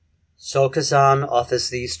Soka-zan offers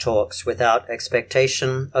these talks without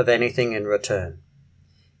expectation of anything in return.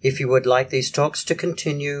 If you would like these talks to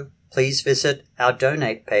continue, please visit our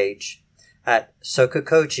donate page at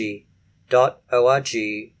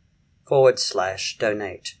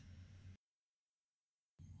sokakoji.org/donate.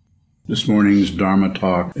 This morning's Dharma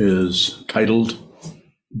talk is titled,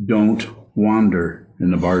 Don't Wander in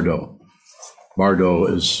the Bardo. Bardo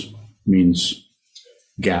means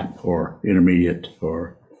gap or intermediate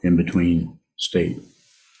or in-between state. As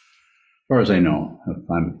far as I know, if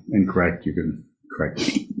I'm incorrect, you can correct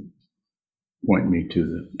me, point me to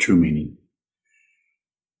the true meaning.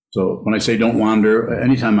 So when I say don't wander,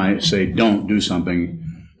 anytime I say don't do something,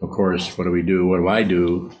 of course, what do we do? What do I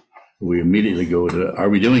do? We immediately go to, are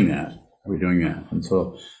we doing that? Are we doing that? And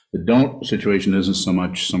so the don't situation isn't so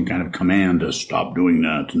much some kind of command to stop doing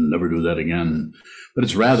that and never do that again, but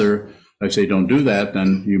it's rather, I say don't do that,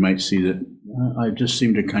 then you might see that I just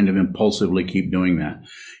seem to kind of impulsively keep doing that.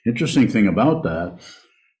 Interesting thing about that,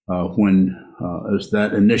 is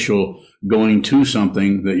that initial going to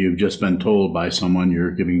something that you've just been told by someone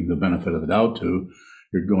you're giving the benefit of the doubt to,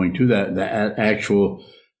 you're going to that, the actual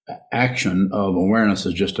action of awareness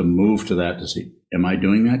is just to move to that to see, am I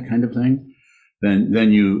doing that kind of thing?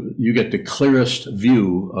 Then you get the clearest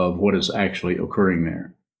view of what is actually occurring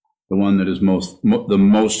there. The one that is the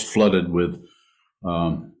most flooded with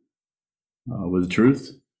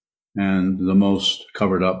truth, and the most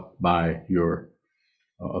covered up by your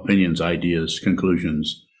opinions, ideas,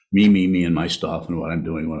 conclusions, me, and my stuff, and what I'm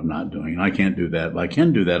doing, what I'm not doing. And I can't do that, but I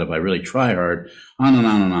can do that if I really try hard, on and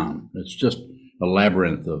on and on. It's just a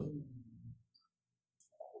labyrinth of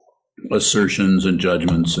assertions and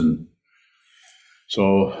judgments. And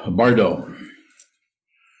so, Bardo.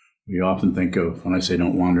 We often think of, when I say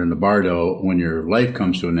don't wander in the Bardo, when your life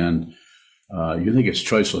comes to an end, you think it's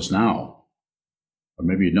choiceless now. Or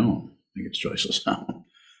maybe you don't think it's choiceless now.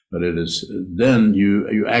 But it is, then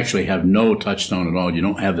you actually have no touchstone at all. You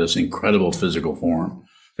don't have this incredible physical form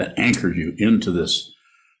that anchors you into this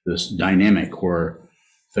dynamic where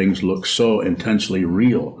things look so intensely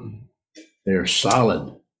real. They're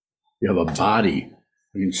solid. You have a body.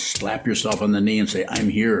 You can slap yourself on the knee and say, I'm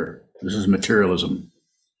here. This is materialism.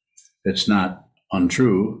 It's not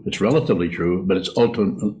untrue. It's relatively true, but it's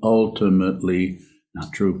ultimately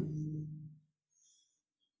not true.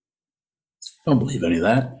 Don't believe any of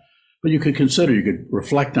that. But you could consider, you could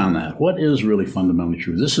reflect on that. What is really fundamentally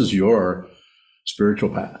true? This is your spiritual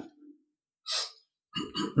path.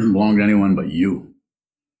 It doesn't belong to anyone but you.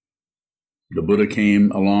 The Buddha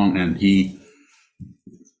came along and he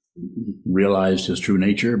realized his true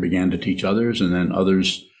nature, began to teach others, and then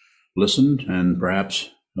others listened, and perhaps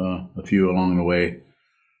a few along the way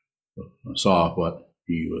saw what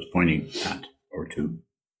he was pointing at or to.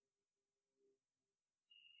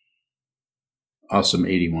 Awesome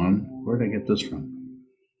 81. Where did I get this from?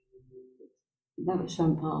 That was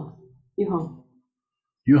Shonpa. Yuhong.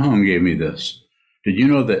 Yuhong gave me this. Did you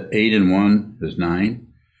know that 8 and 1 is 9?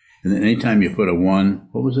 And then anytime you put a 1,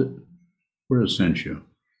 what was it? Where is Senshu?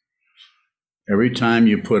 Every time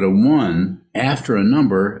you put a 1 after a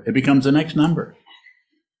number, it becomes the next number.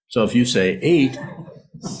 So if you say 8,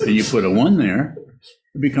 and you put a 1 there,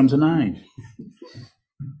 it becomes a 9.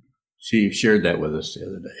 She shared that with us the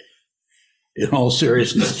other day. In all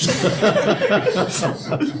seriousness.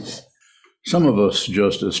 Some of us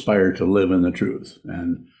just aspire to live in the truth,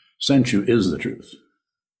 and Senshu is the truth.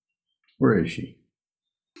 Where is she?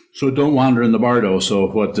 So don't wander in the Bardo. So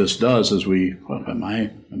what this does is what am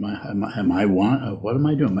I doing?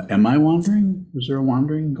 Am I wandering? Is there a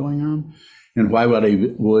wandering going on? And why would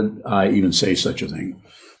I even say such a thing?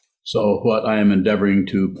 So what I am endeavoring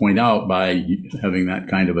to point out by having that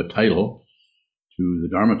kind of a title to the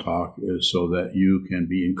Dharma talk is so that you can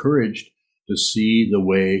be encouraged to see the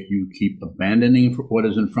way you keep abandoning what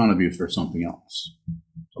is in front of you for something else.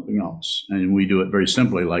 And we do it very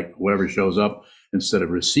simply, like whatever shows up, instead of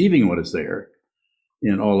receiving what is there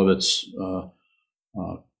in all of its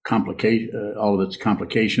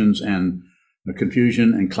complications and the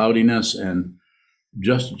confusion and cloudiness, and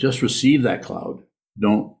just receive that cloud.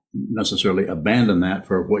 Don't necessarily abandon that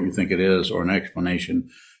for what you think it is or an explanation,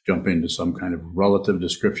 jump into some kind of relative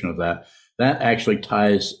description of that. That actually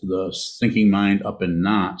ties the thinking mind up in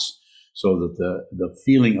knots so that the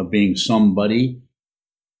feeling of being somebody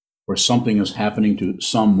or something is happening to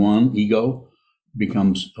someone, ego,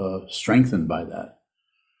 becomes strengthened by that.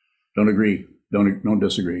 Don't agree, don't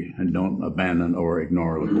disagree, and don't abandon or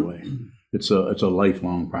ignore or look away. It's a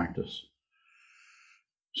lifelong practice.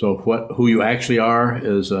 So who you actually are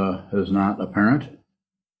is not apparent,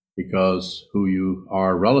 because who you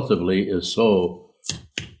are relatively is so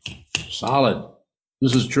solid.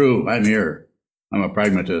 This is true. I'm here. I'm a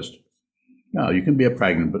pragmatist. No, you can be a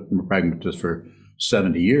pragmatist for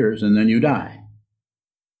 70 years and then you die.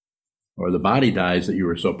 Or the body dies that you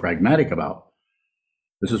were so pragmatic about.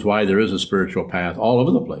 This is why there is a spiritual path all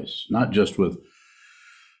over the place, not just with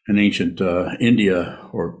an ancient India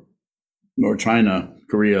or China,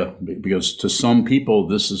 Korea, because to some people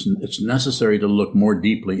it's necessary to look more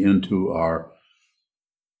deeply into our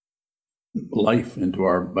life, into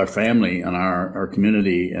our family and our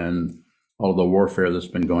community and all of the warfare that's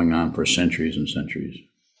been going on for centuries and centuries,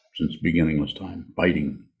 since beginningless time,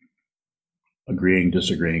 fighting, agreeing,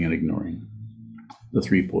 disagreeing, and ignoring, the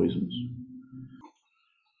three poisons.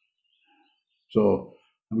 So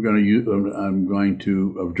I'm going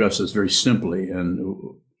to address this very simply,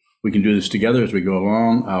 and we can do this together as we go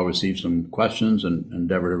along. I'll receive some questions and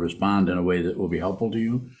endeavor to respond in a way that will be helpful to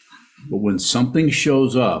you. But when something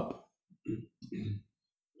shows up,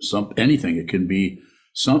 anything, it can be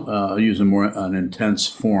I'll use an intense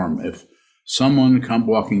form. If someone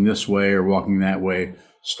walking this way or walking that way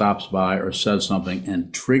stops by or says something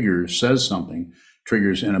and triggers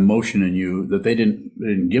an emotion in you that they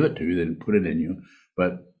didn't give it to you, they didn't put it in you,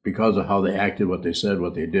 but because of how they acted, what they said,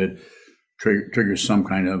 what they did, triggers some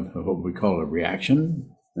kind of what we call a reaction,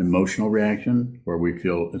 emotional reaction, where we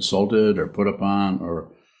feel insulted or put upon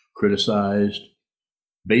or criticized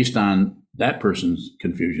based on that person's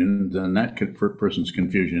confusion. Then that person's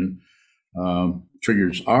confusion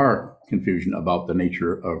triggers our confusion about the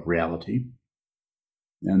nature of reality.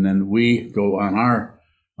 And then we go on our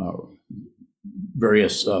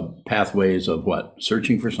various pathways of what?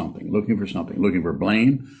 Searching for something, looking for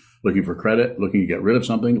blame, looking for credit, looking to get rid of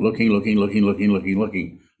something, looking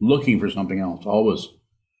for something else. Always.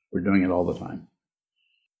 We're doing it all the time.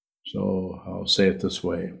 So I'll say it this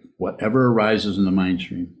way. Whatever arises in the mind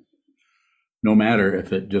stream, no matter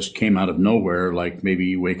if it just came out of nowhere, like maybe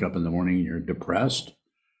you wake up in the morning and you're depressed,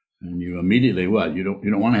 and you immediately, you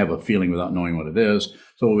don't want to have a feeling without knowing what it is.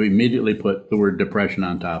 So we immediately put the word depression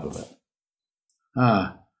on top of it.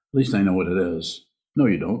 At least I know what it is. No,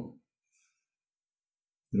 you don't.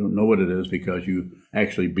 You don't know what it is because you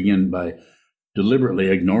actually begin by deliberately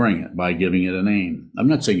ignoring it, by giving it a name. I'm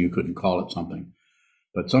not saying you couldn't call it something,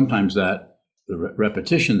 but sometimes the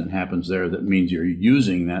repetition that happens there, that means you're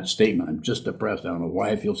using that statement. I'm just depressed. I don't know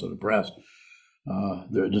why I feel so depressed.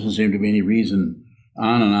 There doesn't seem to be any reason.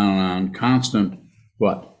 On and on and on. Constant,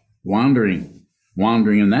 wandering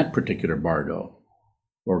in that particular bardo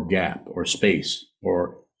or gap or space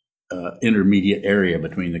or intermediate area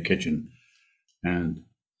between the kitchen and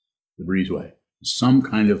the breezeway. Some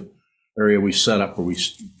kind of area we set up where we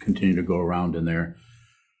continue to go around in there.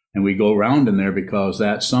 And we go around in there because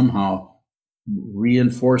that somehow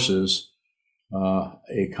reinforces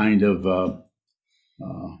a kind of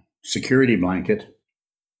security blanket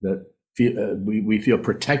that we feel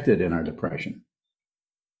protected in our depression.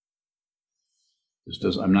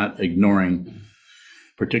 I'm not ignoring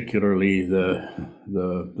particularly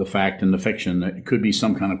the fact in the fiction that it could be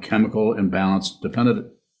some kind of chemical imbalance.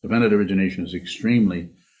 Dependent origination is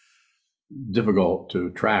extremely difficult to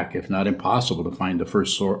track, if not impossible to find the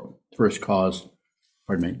first cause,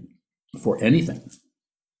 for anything.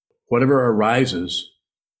 Whatever arises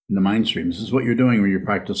in the mind stream, this is what you're doing when you're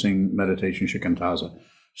practicing meditation shikantaza.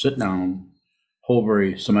 Sit down, hold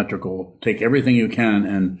very symmetrical, take everything you can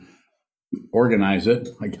and organize it,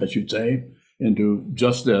 I guess you'd say, into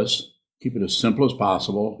just this. Keep it as simple as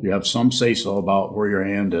possible. You have some say-so about where your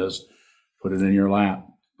hand is. Put it in your lap.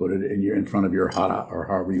 Put it in front of your hara, or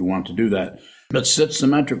however you want to do that. But sit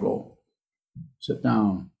symmetrical. Sit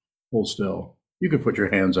down. Hold still. You could put your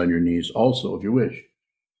hands on your knees also if you wish.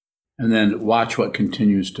 And then watch what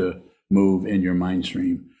continues to move in your mind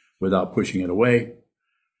stream without pushing it away,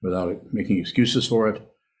 without making excuses for it,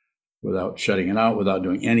 without shutting it out, without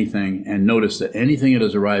doing anything. And notice that anything that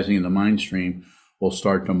is arising in the mind stream will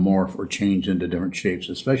start to morph or change into different shapes,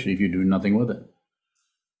 especially if you do nothing with it.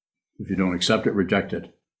 If you don't accept it, reject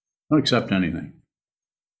it. Don't accept anything.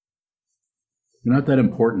 You're not that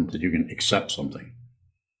important that you can accept something.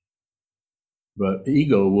 But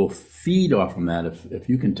ego will feed off from that. If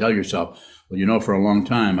you can tell yourself, well, for a long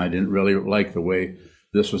time, I didn't really like the way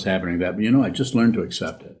this was happening, that, but I just learned to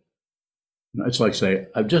accept it. It's like say,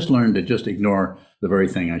 I've just learned to just ignore the very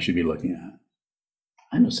thing I should be looking at.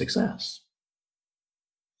 I'm a success.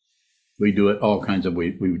 We do it all kinds of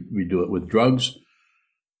ways. We do it with drugs.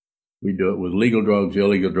 We do it with legal drugs,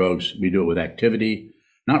 illegal drugs. We do it with activity.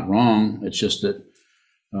 Not wrong. It's just that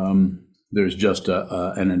there's just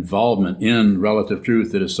an involvement in relative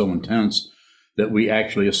truth that is so intense that we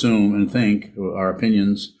actually assume and think our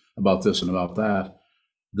opinions about this and about that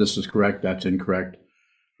this is correct, that's incorrect.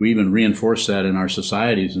 We even reinforce that in our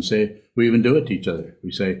societies and say, we even do it to each other.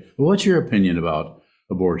 We say, well, what's your opinion about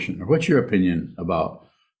abortion? Or what's your opinion about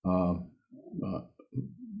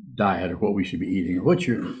diet, or what we should be eating? Or what's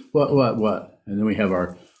your, what? And then we have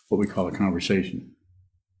our, what we call a conversation.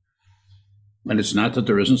 And it's not that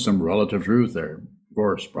there isn't some relative truth there. Of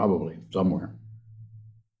course, probably somewhere.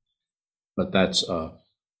 But that's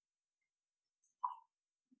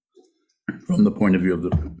from the point of view of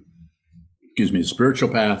the spiritual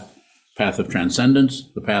path of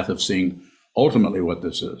transcendence, the path of seeing ultimately what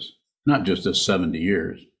this is, not just this 70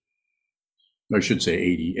 years, or I should say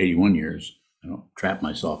 80, 81 years. I don't trap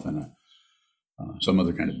myself in some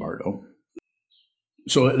other kind of bardo.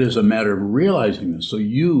 So it is a matter of realizing this. So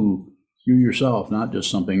you yourself, not just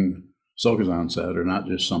something Sokuzan said, or not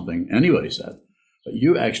just something anybody said, but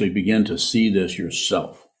you actually begin to see this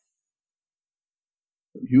yourself.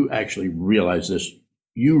 You actually realize this.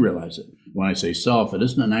 You realize it. When I say self, it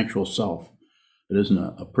isn't an actual self. It isn't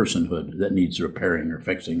a personhood that needs repairing or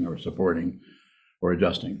fixing or supporting or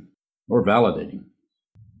adjusting or validating.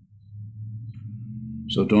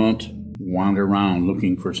 So don't wander around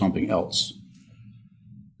looking for something else.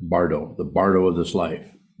 The bardo of this life.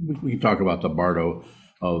 We can talk about the bardo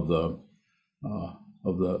of the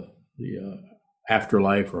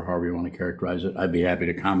afterlife, or however you want to characterize it. I'd be happy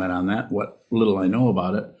to comment on that, what little I know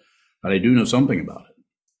about it, but I do know something about it.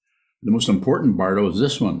 The most important bardo is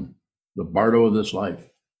this one, the bardo of this life.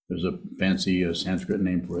 There's a fancy Sanskrit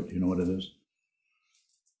name for it. You know what it is?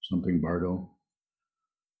 Something bardo.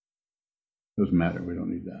 Doesn't matter. We don't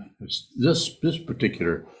need that. It's this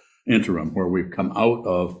particular interim where we've come out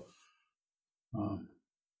of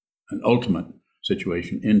an ultimate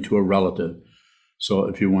situation into a relative. So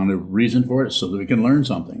if you want a reason for it, so that we can learn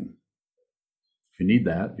something. If you need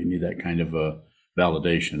that kind of a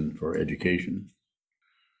validation for education.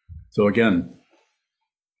 So again,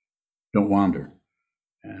 don't wander.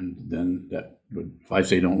 And then if I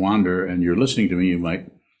say don't wander and you're listening to me, you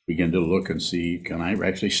might begin to look and see, can I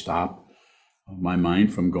actually stop my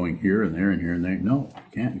mind from going here and there and here and there? No,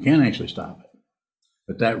 you can't actually stop it.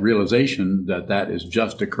 But that realization that is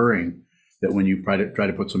just occurring, that when you try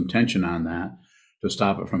to put some tension on that to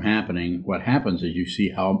stop it from happening, what happens is you see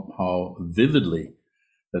how vividly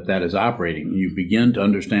that is operating. You begin to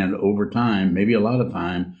understand over time, maybe a lot of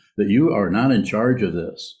time, that you are not in charge of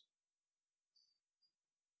this.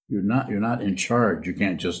 You're not in charge. You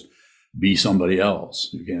can't just be somebody else.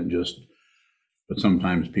 You can't just, but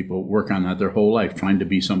sometimes people work on that their whole life, trying to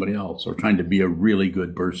be somebody else or trying to be a really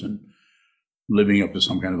good person, living up to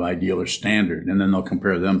some kind of ideal or standard. And then they'll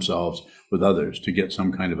compare themselves with others to get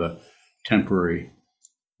some kind of a temporary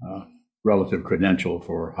relative credential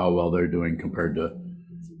for how well they're doing compared to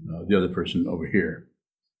the other person over here.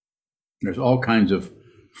 There's all kinds of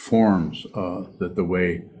forms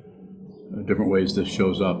different ways this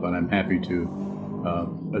shows up, and I'm happy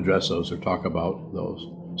to address those or talk about those.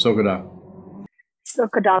 Sokuda.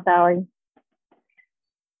 Sokuda bowing.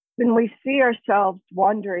 When we see ourselves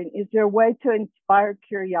wandering, is there a way to inspire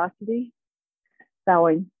curiosity?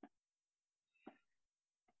 Bowing.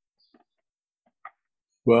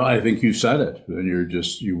 Well, I think you said it. And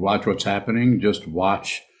you watch what's happening, just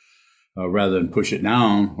watch rather than push it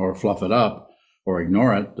down or fluff it up or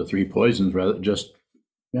ignore it, the three poisons, rather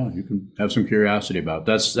you can have some curiosity about it.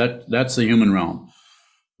 That's the human realm.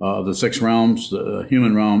 The six realms, the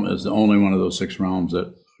human realm is the only one of those six realms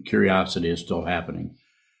that curiosity is still happening.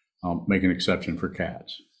 I'll make an exception for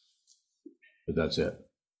cats, but that's it.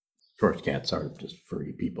 Of course, cats are just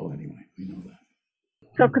furry people anyway. We know that.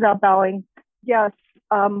 Sokuda bowing. Yes.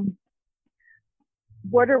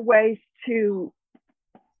 What are ways to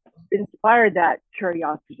inspire that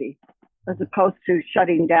curiosity as opposed to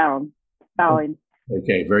shutting down? Bowing.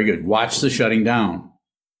 Okay, very good. Watch the shutting down.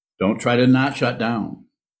 Don't try to not shut down.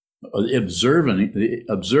 Observing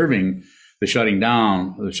the shutting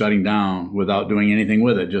down without doing anything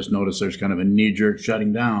with it. Just notice there's kind of a knee-jerk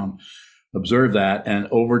shutting down. Observe that, and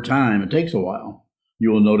over time, it takes a while,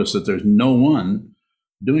 you will notice that there's no one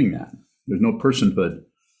doing that. There's no personhood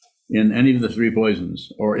in any of the three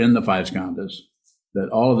poisons or in the five skandhas. That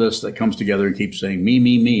all of this that comes together and keeps saying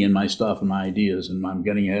me, and my stuff and my ideas, and I'm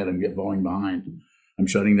getting ahead, I'm falling behind. I'm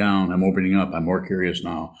shutting down, I'm opening up, I'm more curious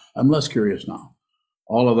now, I'm less curious now.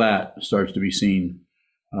 All of that starts to be seen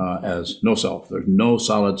as no self. There's no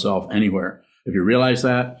solid self anywhere. If you realize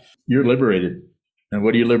that, you're liberated. And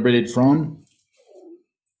what are you liberated from?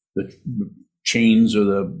 The chains or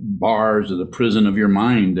the bars or the prison of your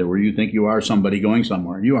mind where you think you are somebody going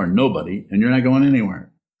somewhere. You are nobody, and you're not going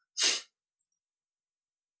anywhere.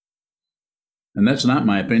 And that's not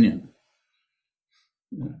my opinion.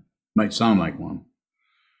 Might sound like one,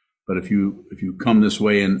 but if you come this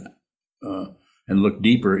way and look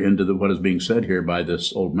deeper into what is being said here by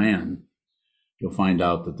this old man, you'll find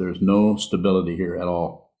out that there's no stability here at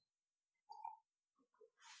all.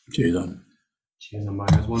 Jason.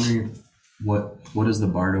 I was wondering what is the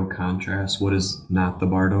Bardo contrast? What is not the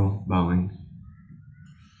Bardo bowing?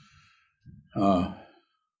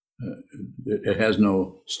 It has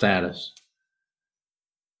no status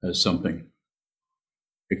as something.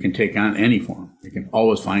 It can take on any form. It can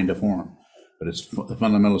always find a form, but the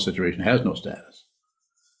fundamental situation has no status.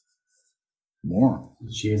 More.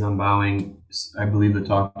 Shiazan bowing, I believe the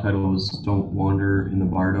talk title was Don't Wander in the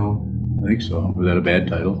Bardo. I think so. Was that a bad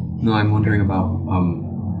title? No, I'm wondering about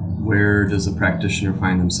where does the practitioner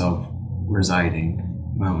find themselves residing,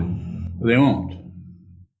 bowing? They won't.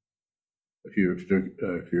 If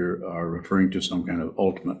you are referring to some kind of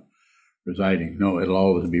ultimate residing, no, it'll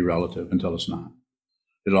always be relative until it's not.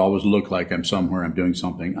 It'll always look like I'm somewhere, I'm doing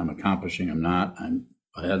something, I'm accomplishing, I'm not, I'm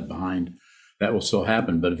ahead, behind. That will still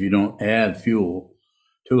happen, but if you don't add fuel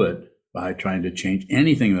to it by trying to change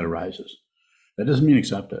anything that arises, that doesn't mean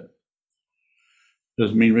accept it.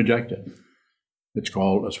 Doesn't mean reject it. That's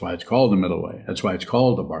why it's called the middle way. That's why it's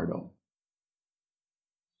called the Bardo.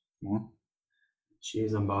 More?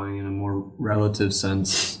 I'm bowing in a more relative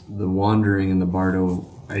sense. The wandering in the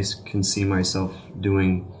Bardo, I can see myself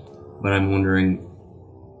doing, but I'm wondering,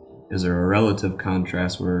 is there a relative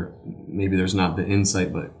contrast where maybe there's not the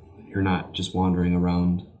insight, but you're not just wandering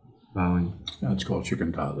around bowing? That's called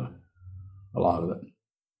shikantaza. A lot of it.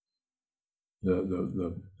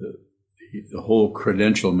 The whole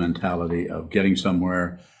credential mentality of getting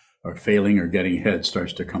somewhere or failing or getting ahead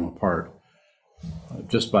starts to come apart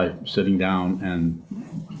just by sitting down, and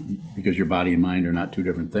because your body and mind are not two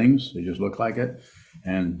different things, they just look like it,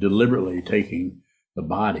 and deliberately taking the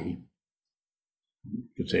body, you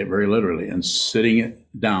could say it very literally, and sitting it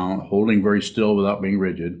down, holding very still without being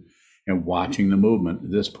rigid, and watching the movement.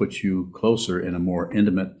 This puts you closer in a more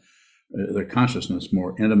intimate, the consciousness,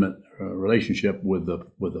 more intimate relationship with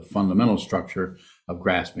the fundamental structure of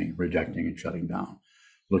grasping, rejecting, and shutting down,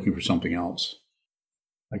 looking for something else.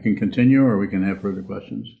 I can continue, or we can have further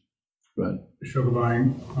questions. Go ahead.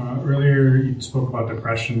 Shogabine, earlier you spoke about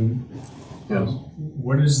depression. Yes.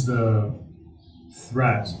 What is the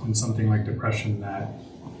threat in something like depression that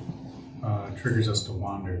triggers us to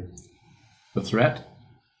wander? The threat?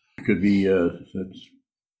 It could be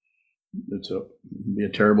be a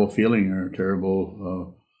terrible feeling or a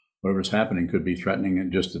terrible whatever's happening could be threatening,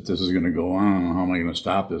 and just that this is going to go on. How am I going to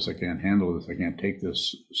stop this? I can't handle this. I can't take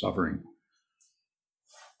this suffering.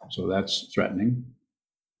 So that's threatening.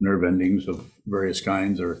 Nerve endings of various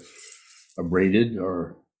kinds are abraded,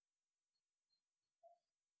 or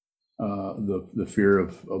the fear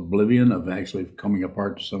of oblivion, of actually coming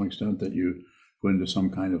apart to some extent, that you go into some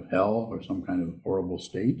kind of hell or some kind of horrible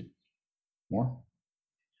state. More?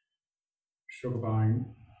 Shogabine,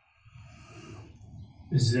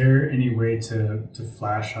 is there any way to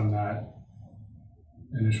flash on that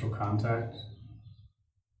initial contact?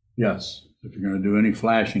 Yes. If you're going to do any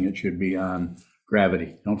flashing, it should be on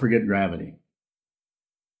gravity. Don't forget gravity.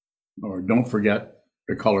 Or don't forget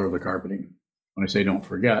the color of the carpeting. When I say don't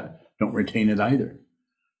forget, don't retain it either.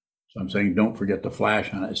 So I'm saying don't forget to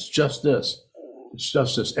flash on it. It's just this. It's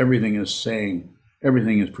just this. Everything is saying,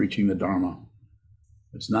 everything is preaching the Dharma.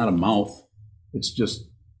 It's not a mouth. It's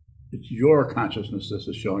your consciousness this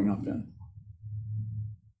is showing up in.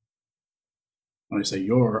 When I say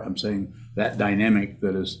your, I'm saying that dynamic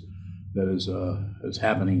that is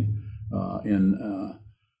happening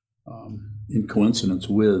in coincidence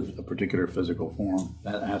with a particular physical form,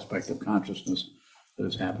 that aspect of consciousness that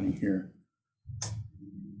is happening here.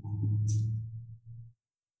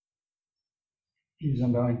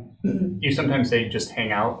 You sometimes say just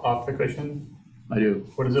hang out off the cushion. I do.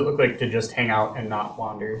 What does it look like to just hang out and not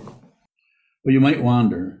wander? Well, you might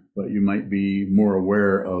wander, but you might be more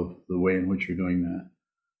aware of the way in which you're doing that.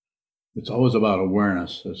 It's always about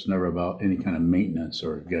awareness. It's never about any kind of maintenance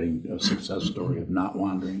or getting a success story of not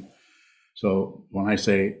wandering. So when I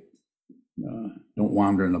say don't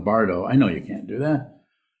wander in the Bardo, I know you can't do that.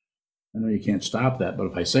 I know you can't stop that. But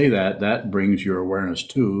if I say that, that brings your awareness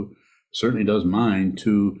to, certainly does mine,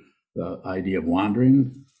 to the idea of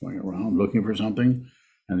wandering, going around looking for something,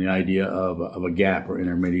 and the idea of a gap or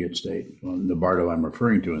intermediate state. Well, the Bardo I'm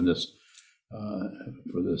referring to in this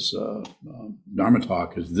for this Dharma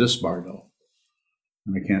talk is this Bardo,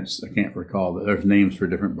 and I can't recall that there's names for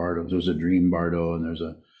different Bardos. There's a dream Bardo, and there's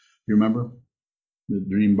you remember the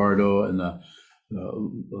dream Bardo, and the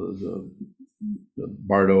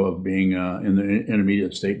Bardo of being in the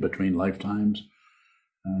intermediate state between lifetimes.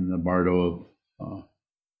 and the bardo of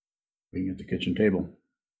being at the kitchen table.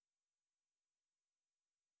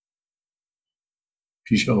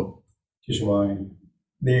 Shisho. Kishwai.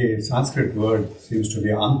 The Sanskrit word seems to be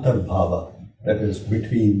antarbhava, that is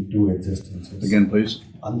between two existences. Again, please.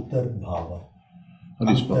 Antarbhava. How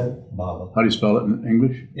do you spell? Antarbhava. How do you spell it in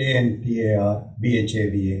English?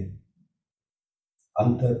 Antarbhava.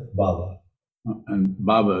 Antarbhava. And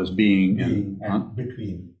bhava is being, Being and and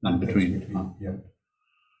between. and Antar is between. Yep.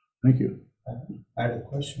 Thank you. I had a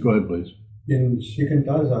question. Go ahead, please. In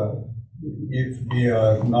Shikantaza, if we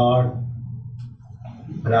are not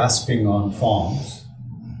grasping on forms,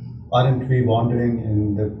 aren't we wandering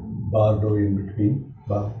in the bardo in between?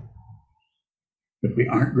 If we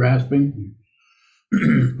aren't grasping,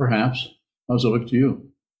 perhaps. How's it look to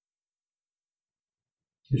you?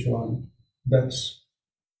 Kishwan,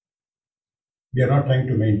 we are not trying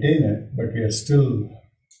to maintain it, but we are still,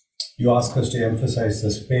 you ask us to emphasize the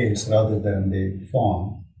space rather than the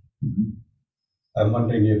form. Mm-hmm. I'm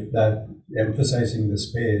wondering if that emphasizing the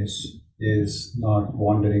space is not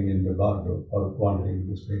wandering in the bardo or wandering in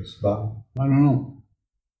the space. I don't know.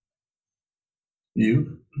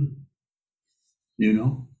 You? You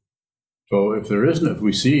know? So if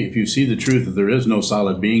you see the truth that there is no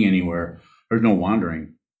solid being anywhere, there's no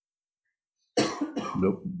wandering.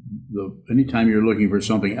 Anytime you're looking for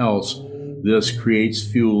something else, this creates,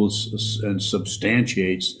 fuels, and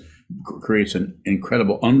creates an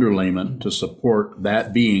incredible underlayment to support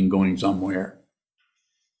that being going somewhere.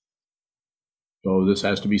 So this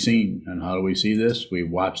has to be seen. And how do we see this? We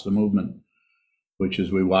watch the movement, which is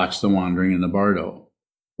we watch the wandering in the bardo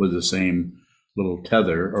with the same little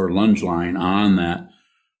tether or lunge line on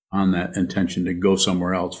that intention to go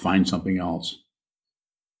somewhere else, find something else,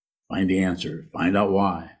 find the answer, find out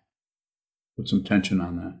why. Put some tension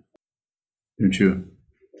on that. Don't you?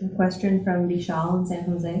 A question from Vishal in San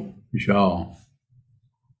Jose. Vishal.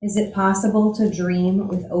 Is it possible to dream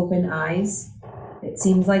with open eyes? It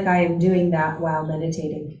seems like I am doing that while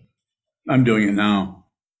meditating. I'm doing it now.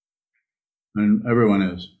 And everyone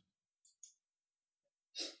is.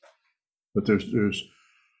 But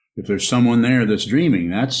if there's someone there that's dreaming,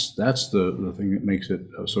 that's the thing that makes it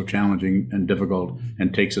so challenging and difficult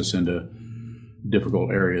and takes us into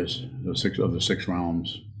difficult areas of the six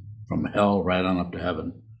realms, from hell right on up to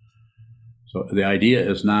heaven. So the idea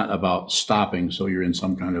is not about stopping, so you're in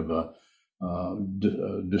some kind of a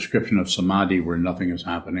description of samadhi where nothing is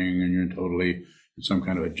happening and you're totally in some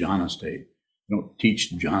kind of a jhana state. You don't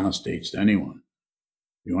teach jhana states to anyone.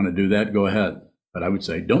 If you want to do that, go ahead. But I would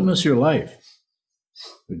say, don't miss your life.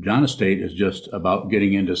 The jhana state is just about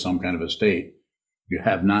getting into some kind of a state. You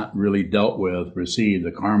have not really received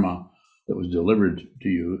the karma that was delivered to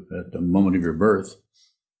you at the moment of your birth,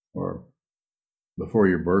 or before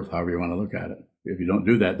your birth, however you want to look at it. If you don't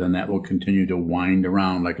do that, then that will continue to wind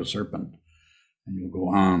around like a serpent. And you'll go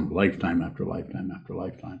on lifetime after lifetime after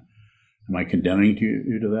lifetime. Am I condemning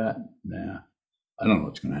you to that? Nah. I don't know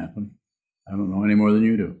what's going to happen. I don't know any more than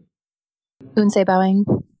you do. Unsei bowing.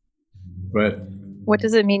 But what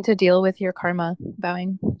does it mean to deal with your karma?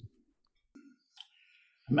 Bowing.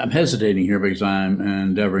 I'm hesitating here because I'm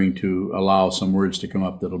endeavoring to allow some words to come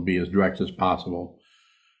up that'll be as direct as possible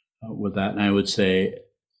with that. And I would say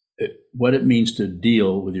what it means to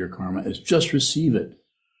deal with your karma is just receive it.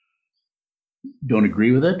 Don't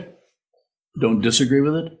agree with it. Don't disagree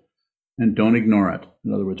with it. And don't ignore it.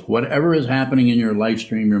 In other words, whatever is happening in your life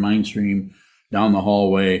stream, your mind stream, down the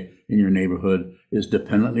hallway, in your neighborhood, is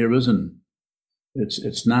dependently arisen.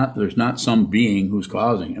 It's not, there's not some being who's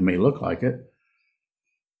causing. It may look like it,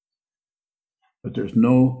 but there's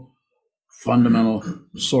no fundamental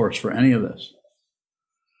source for any of this.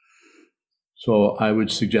 So I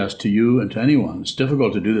would suggest to you and to anyone, it's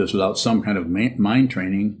difficult to do this without some kind of mind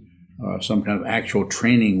training, some kind of actual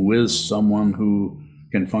training with someone who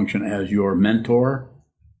can function as your mentor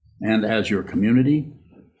and as your community.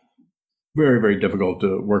 Very, very difficult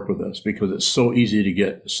to work with this because it's so easy to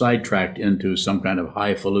get sidetracked into some kind of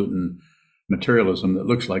highfalutin materialism that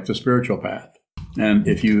looks like the spiritual path. And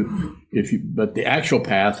but the actual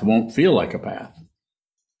path won't feel like a path.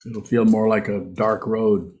 It'll feel more like a dark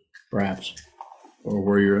road, perhaps, or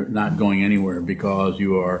where you're not going anywhere because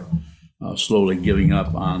you are slowly giving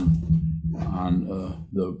up on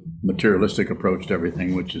the materialistic approach to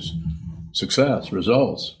everything, which is success,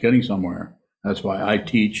 results, getting somewhere. That's why I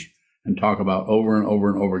teach and talk about over and over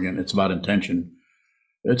and over again. It's about intention.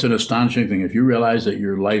 It's an astonishing thing. If you realize that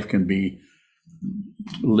your life can be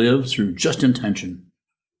lived through just intention,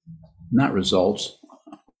 not results,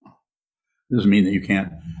 it doesn't mean that you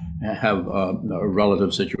can't have a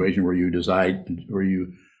relative situation where you decide, where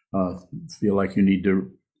you feel like you need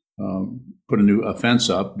to put a fence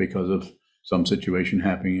up because of some situation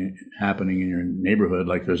happening in your neighborhood,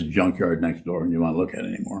 like there's a junkyard next door and you want to look at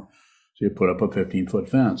it anymore. So you put up a 15-foot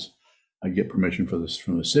fence. I'd get permission for this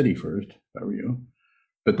from the city first, if I were you.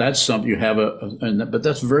 But that's something you have but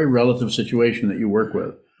that's a very relative situation that you work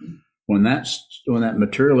with. When that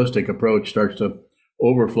materialistic approach starts to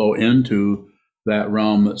overflow into that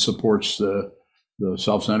realm that supports the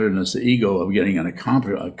self-centeredness, the ego of getting and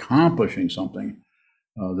accomplishing something,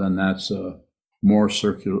 then that's more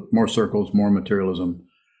circles, more materialism.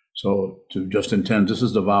 So to just intend, this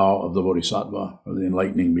is the vow of the bodhisattva, or the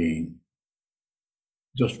enlightening being.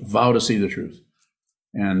 Just vow to see the truth.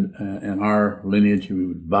 And in our lineage, we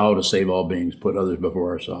would vow to save all beings, put others before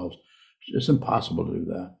ourselves. It's impossible to do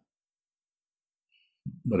that.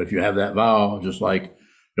 But if you have that vow, just like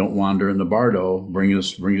don't wander in the bardo,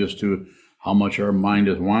 brings us to how much our mind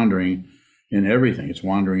is wandering in everything. It's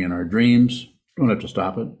wandering in our dreams. Don't have to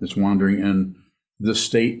stop it. It's wandering in this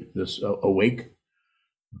state, this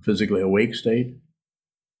physically awake state.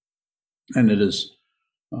 And it is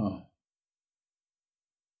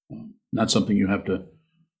not something you have to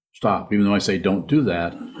stop. Even though I say don't do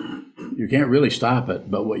that, you can't really stop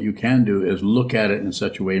it. But what you can do is look at it in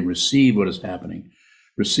such a way and receive what is happening.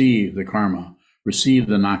 Receive the karma. Receive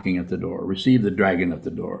the knocking at the door. Receive the dragon at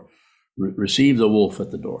the door. Receive the wolf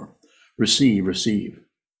at the door. Receive.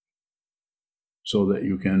 So that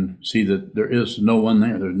you can see that there is no one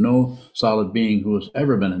there. There's no solid being who has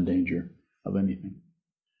ever been in danger of anything.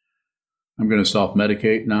 I'm going to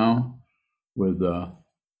self-medicate now with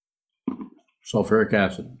sulfuric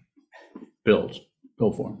acid pills,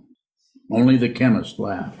 pill form. Only the chemists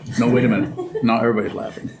laugh. No, wait a minute. Not everybody's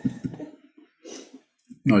laughing.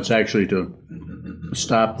 No, it's actually to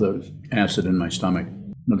stop the acid in my stomach.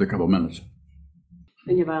 Another couple of minutes.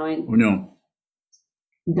 No.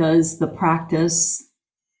 Does the practice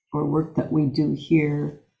or work that we do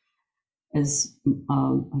here as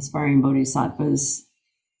aspiring bodhisattvas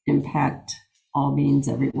impact all beings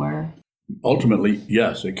everywhere? Ultimately,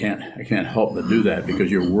 yes. I can't help but do that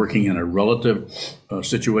because you're working in a relative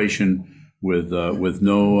situation with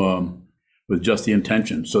just the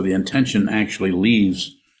intention. So the intention actually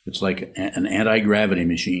leaves. It's like an anti-gravity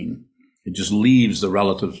machine. It just leaves the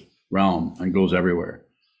relative realm and goes everywhere.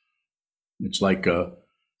 It's like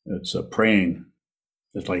it's a praying.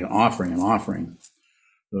 It's like an offering.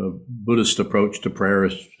 The Buddhist approach to prayer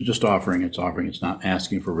is just offering. It's offering. It's not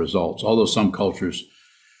asking for results. Although some cultures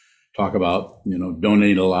talk about,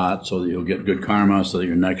 donate a lot so that you'll get good karma, so that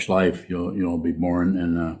your next life you'll be born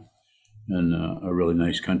in a really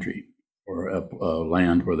nice country or a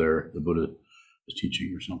land where the Buddha is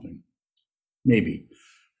teaching or something. Maybe,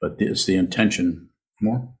 but it's the intention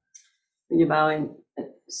more. When you're bowing,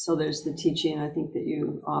 so there's the teaching I think that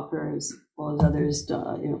you offer as well as others.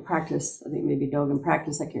 Practice. I think maybe Dogen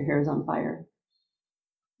practice like your hair is on fire.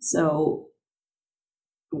 So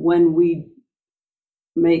when we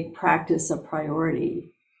make practice a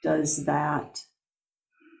priority, does that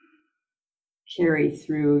carry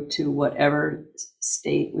through to whatever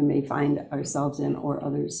state we may find ourselves in or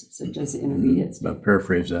others, such as the intermediate state? But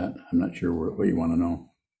paraphrase that. I'm not sure what you want to know.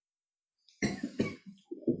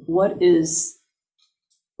 What is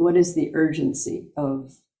the urgency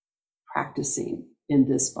of practicing in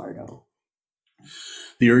this bardo?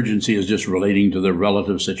 The urgency is just relating to the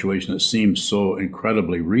relative situation that seems so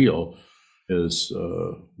incredibly real. Is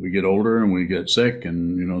we get older and we get sick,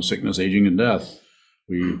 and sickness, aging, and death.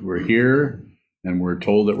 We're here, and we're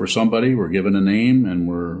told that we're somebody. We're given a name, and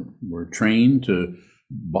we're trained to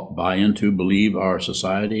buy into, believe our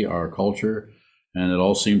society, our culture, and it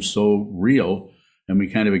all seems so real. And we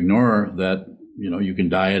kind of ignore that. You can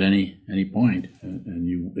die at any point, and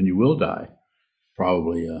you will die,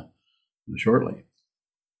 probably shortly,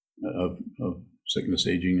 of sickness,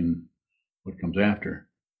 aging, and what comes after.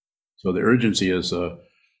 So the urgency is,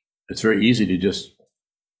 it's very easy to just,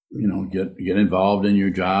 get involved in your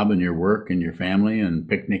job and your work and your family and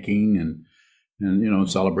picnicking and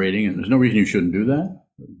celebrating. And there's no reason you shouldn't do that.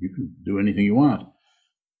 You can do anything you want.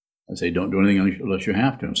 I say, don't do anything unless you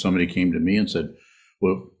have to. And somebody came to me and said,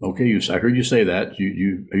 well, okay, I heard you say that.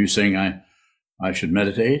 Are you saying I should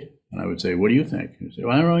meditate? And I would say, what do you think? You say,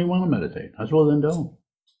 well, I don't really want to meditate. I said, well, then don't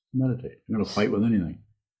meditate. You're going to fight with anything.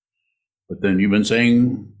 But then you've been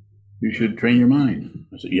saying you should train your mind.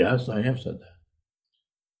 I said, yes, I have said that.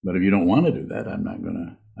 But if you don't want to do that, I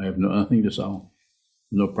have nothing to sell.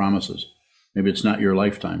 No promises. Maybe it's not your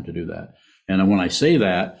lifetime to do that. And when I say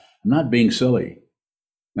that, I'm not being silly.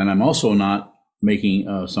 And I'm also not making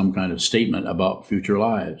some kind of statement about future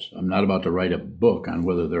lives. I'm not about to write a book on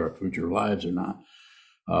whether there are future lives or not.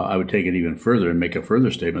 I would take it even further and make a further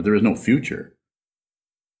statement. There is no future,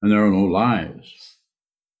 and there are no lives.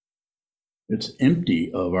 It's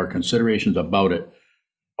empty of our considerations about it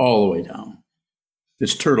all the way down.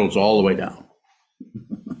 It's turtles all the way down.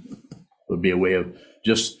 Would be a way of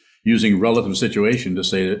just using relative situation to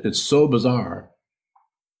say that it's so bizarre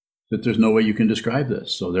that there's no way you can describe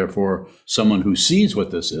this. So therefore, someone who sees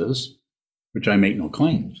what this is, which I make no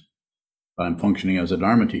claims, but I'm functioning as a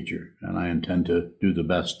Dharma teacher, and I intend to do the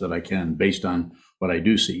best that I can based on what I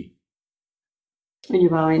do see. When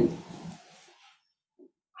you're bowing,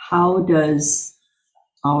 how does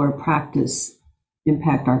our practice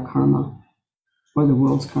impact our karma or the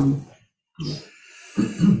world's karma?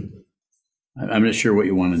 I'm not sure what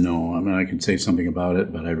you want to know. I mean, I can say something about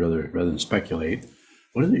it, but I'd rather than speculate.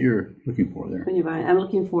 What is it you're looking for there? I'm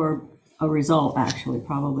looking for a result, actually,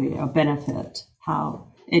 probably a benefit.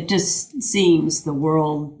 How it just seems the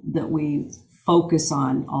world that we focus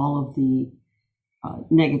on, all of the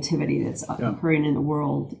negativity that's occurring in the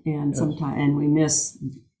world, and sometimes, and we miss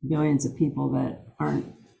millions of people that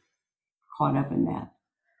aren't caught up in that.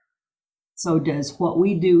 So does what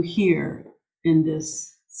we do here in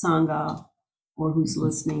this Sangha, or who's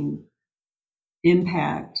listening,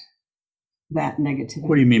 impact that negativity?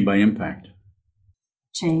 What do you mean by impact?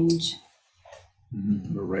 Change.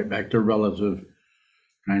 We're right back to relative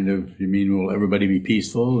kind of. You mean, will everybody be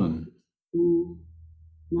peaceful? And No,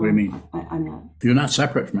 what do you mean? I'm not. You're not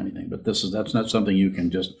separate from anything, but that's not something you can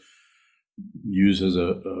just use as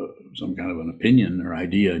some kind of an opinion or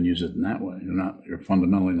idea and use it in that way. You're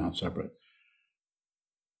fundamentally not separate.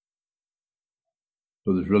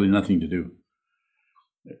 So there's really nothing to do.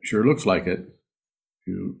 It sure looks like it. If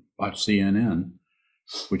you watch CNN,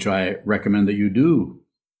 which I recommend that you do,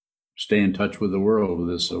 stay in touch with the world, with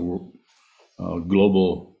this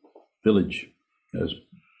global village, as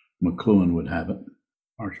McLuhan would have it,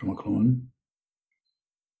 Marshall McLuhan.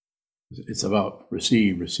 It's about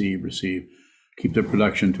receive, receive, receive. Keep the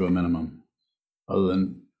production to a minimum. Other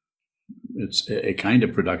than it's a kind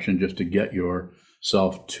of production just to get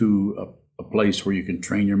yourself to a place where you can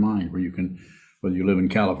train your mind, where you can, whether you live in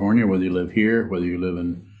California, whether you live here, whether you live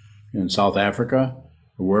in South Africa,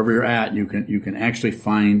 or wherever you're at, you can actually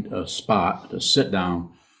find a spot to sit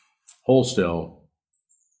down, hold still,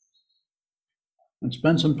 and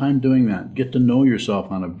spend some time doing that. Get to know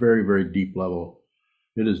yourself on a very, very deep level.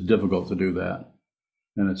 It is difficult to do that.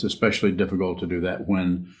 And it's especially difficult to do that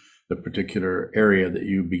when the particular area that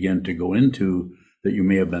you begin to go into that you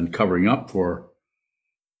may have been covering up for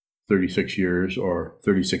 36 years or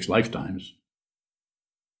 36 lifetimes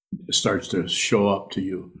starts to show up to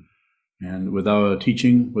you. And without a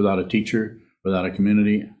teaching, without a teacher, without a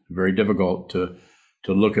community, very difficult to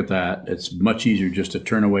look at that. It's much easier just to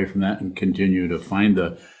turn away from that and continue to find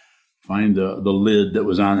the lid that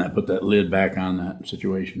was on that, put that lid back on that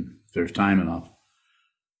situation, if there's time enough.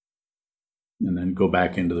 And then go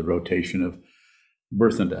back into the rotation of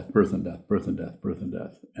birth and death, birth and death, birth and death, birth and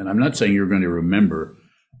death. And I'm not saying you're going to remember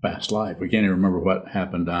past life. We can't even remember what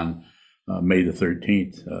happened on May the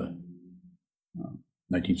 13th,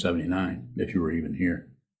 1979, if you were even here.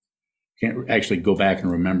 Can't actually go back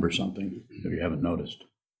and remember something if you haven't noticed.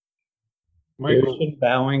 Michael,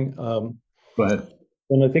 bowing. Go ahead.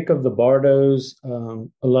 When I think of the bardos, a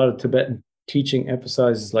lot of Tibetan teaching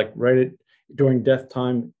emphasizes like during death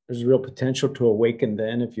time, there's a real potential to awaken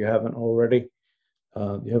then if you haven't already.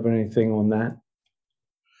 Do you have anything on that?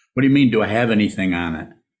 What do you mean, do I have anything on it?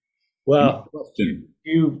 Well, do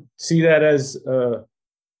you see that as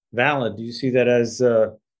valid? Do you see that as,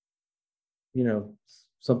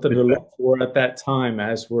 something to look for at that time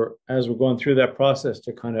as we're going through that process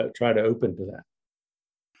to kind of try to open to that?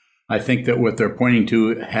 I think that what they're pointing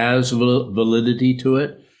to has validity to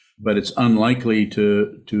it, but it's unlikely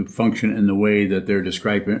to function in the way that they're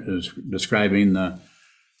describing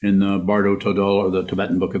in the Bardo Todol or the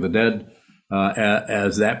Tibetan Book of the Dead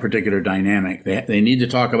as that particular dynamic. They need to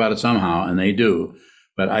talk about it somehow, and they do.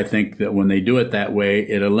 But I think that when they do it that way,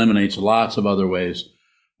 it eliminates lots of other ways,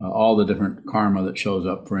 all the different karma that shows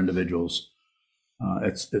up for individuals.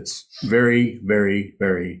 It's very, very,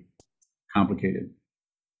 very complicated.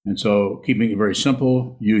 And so keeping it very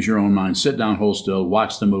simple, use your own mind, sit down, hold still,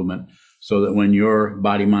 watch the movement so that when your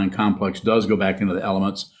body-mind complex does go back into the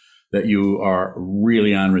elements, that you are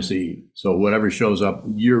really on receive. So whatever shows up,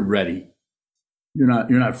 you're ready. You're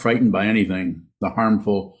not frightened by anything, the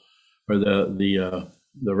harmful or the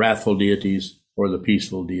wrathful deities or the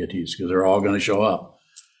peaceful deities, because they're all going to show up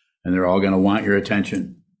and they're all going to want your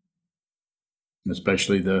attention. And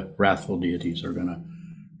especially the wrathful deities are going to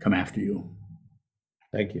come after you.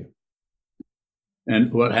 Thank you.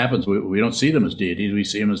 And what happens, we don't see them as deities, we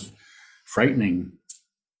see them as frightening.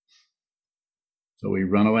 So we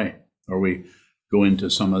run away, or we go into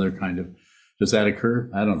some other kind of, does that occur?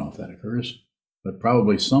 I don't know if that occurs, but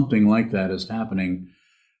probably something like that is happening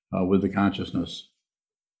with the consciousness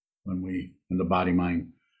when the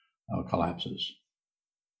body-mind collapses.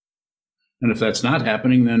 And if that's not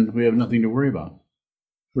happening, then we have nothing to worry about.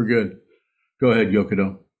 We're good. Go ahead,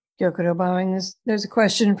 Yokodo. Yokodo bowing. There's a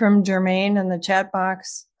question from Jermaine in the chat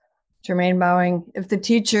box. Jermaine bowing. If the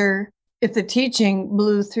teaching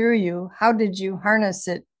blew through you, how did you harness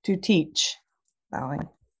it to teach? Bowing.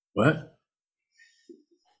 What?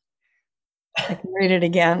 I can read it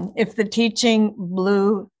again. If the teaching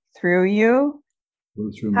blew through you,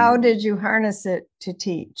 how did you harness it to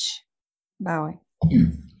teach? Bowing.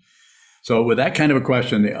 So with that kind of a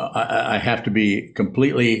question, I have to be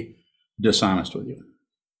completely dishonest with you.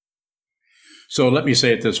 So let me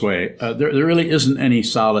say it this way. There really isn't any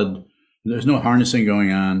solid, there's no harnessing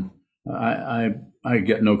going on. I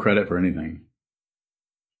get no credit for anything.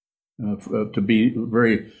 To be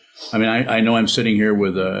very, I know I'm sitting here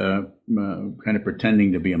with kind of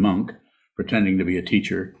pretending to be a monk, pretending to be a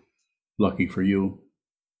teacher. Lucky for you.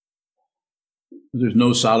 There's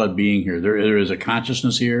no solid being here. There is a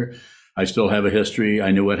consciousness here. I still have a history.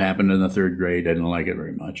 I knew what happened in the 3rd grade. I didn't like it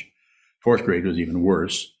very much. 4th grade was even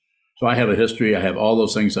worse. So I have a history. I have all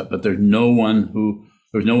those things up, but there's no one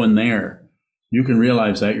there. You can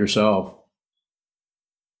realize that yourself.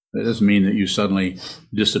 That doesn't mean that you suddenly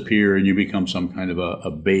disappear and you become some kind of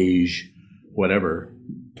a beige, whatever,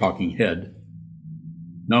 talking head.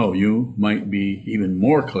 No, you might be even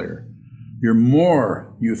more clear.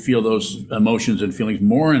 You feel those emotions and feelings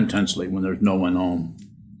more intensely when there's no one home,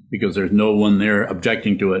 because there's no one there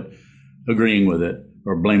objecting to it, agreeing with it,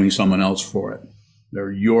 or blaming someone else for it.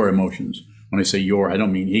 They're your emotions. When I say your, I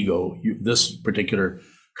don't mean ego. This particular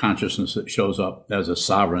consciousness that shows up as a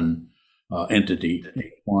sovereign entity in the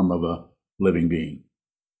form of a living being.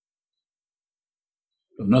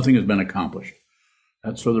 So nothing has been accomplished.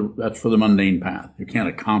 That's for the mundane path. You can't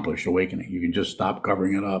accomplish awakening. You can just stop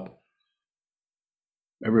covering it up.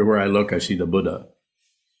 Everywhere I look, I see the Buddha.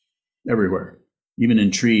 Everywhere. Even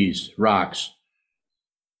in trees, rocks,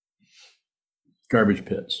 garbage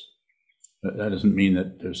pits. That doesn't mean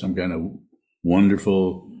that there's some kind of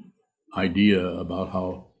wonderful idea about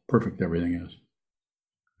how perfect everything is.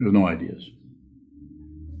 There's no ideas.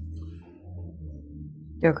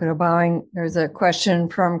 Yokodo bowing. There's a question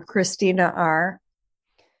from Christina R.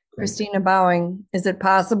 Christina bowing. Is it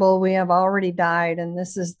possible we have already died and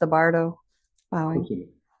this is the Bardo? Bowing.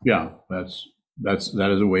 Yeah, that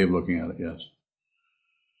is a way of looking at it, yes.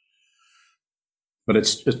 But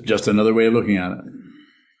it's just another way of looking at it.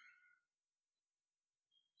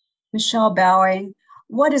 Michelle bowing.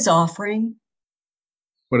 What is offering?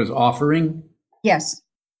 What is offering? Yes.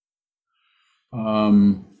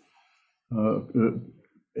 You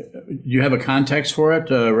have a context for it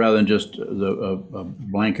rather than just a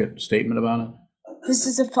blanket statement about it? This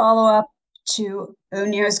is a follow-up to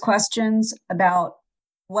Unyo's questions about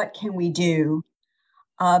what can we do.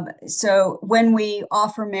 So when we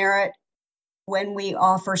offer merit, when we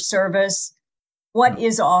offer service, what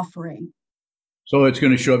is offering? So it's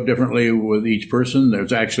going to show up differently with each person.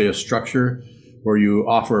 There's actually a structure where you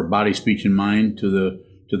offer body, speech, and mind to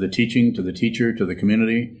the teaching, to the teacher, to the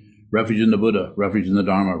community. Refuge in the Buddha, refuge in the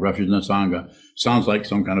Dharma, refuge in the Sangha. Sounds like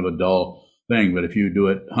some kind of a dull thing, but if you do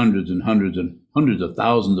it hundreds and hundreds and hundreds of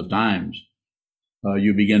thousands of times,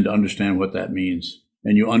 you begin to understand what that means.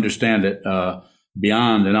 And you understand it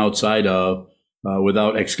beyond and outside of,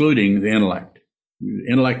 without excluding the intellect.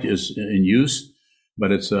 Intellect is in use,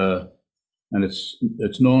 but it's no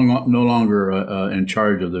longer in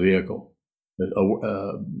charge of the vehicle.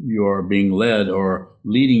 You are being led or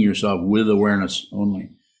leading yourself with awareness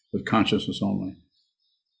only, with consciousness only.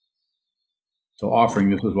 So offering,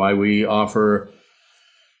 this is why we offer,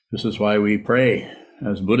 this is why we pray.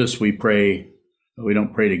 As Buddhists, we pray. We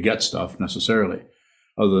don't pray to get stuff necessarily,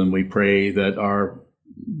 other than we pray that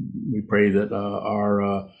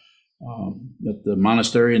that the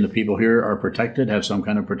monastery and the people here are protected, have some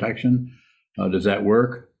kind of protection. Does that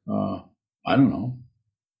work? I don't know.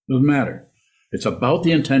 Doesn't matter. It's about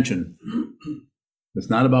the intention. It's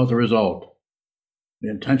not about the result. The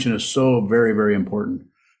intention is so very, very important.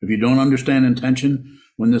 If you don't understand intention,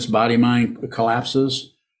 when this body-mind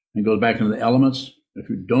collapses and goes back into the elements, if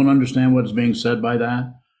you don't understand what is being said by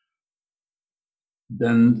that,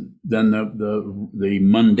 then the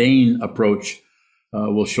mundane approach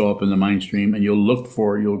will show up in the mind stream, and you'll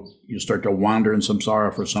start to wander in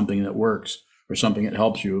samsara for something that works, or something that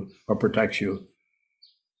helps you or protects you.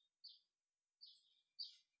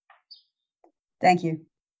 Thank you.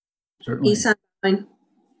 Certainly. Isan.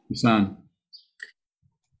 Isan.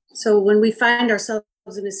 So when we find ourselves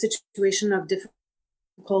in a situation of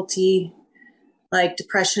difficulty, like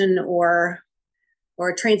depression or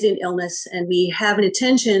transient illness, and we have an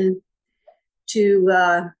intention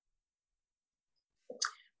to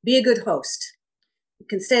be a good host, you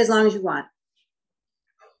can stay as long as you want,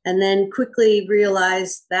 and then quickly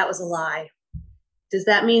realize that was a lie. Does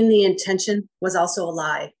that mean the intention was also a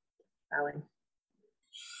lie, Alan?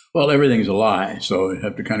 Well, everything's a lie, so you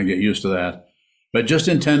have to kind of get used to that. But just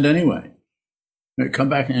intend anyway. Come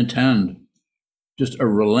back and intend. Just a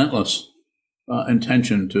relentless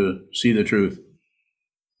intention to see the truth.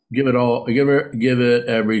 Give it all. Give it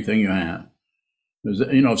everything you have.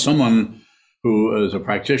 You know, if someone who is a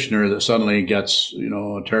practitioner that suddenly gets, you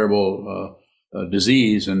know, a terrible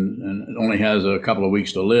disease and only has a couple of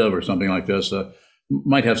weeks to live or something like this,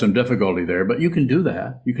 might have some difficulty there. But you can do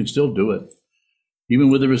that. You can still do it. Even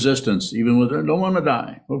with the resistance, even with, I don't want to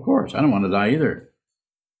die. Of course, I don't want to die either.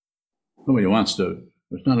 Nobody wants to.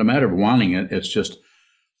 It's not a matter of wanting it. It's just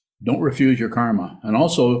don't refuse your karma. And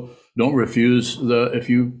also don't refuse if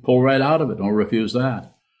you pull right out of it, don't refuse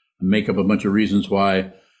that. And make up a bunch of reasons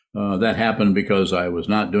why that happened because I was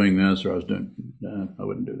not doing this or I was doing, I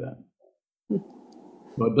wouldn't do that.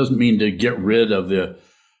 But it doesn't mean to get rid of the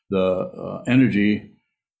energy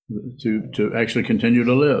to actually continue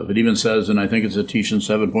to live. It even says, and I think it's a teaching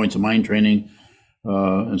 7 points of mind training.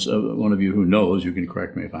 And so one of you who knows, you can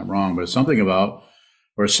correct me if I'm wrong, but it's something about,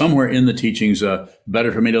 or somewhere in the teachings,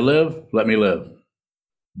 better for me to live, let me live.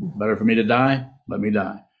 Better for me to die, let me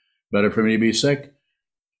die. Better for me to be sick,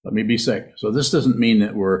 let me be sick. So this doesn't mean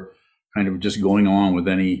that we're kind of just going along with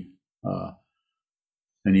any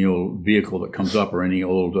old vehicle that comes up or any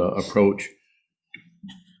old approach.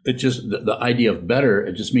 It just, the idea of better,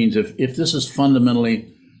 it just means if this is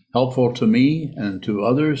fundamentally helpful to me and to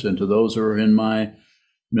others and to those who are in my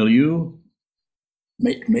milieu,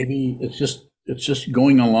 maybe it's just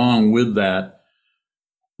going along with that,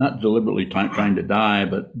 not deliberately trying to die,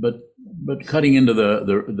 but cutting into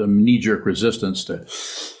the knee-jerk resistance to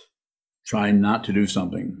try not to do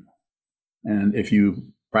something. And if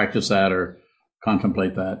you practice that or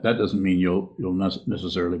contemplate that, that doesn't mean you'll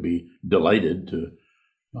necessarily be delighted to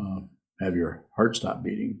have your heart stop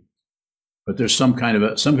beating. But there's some kind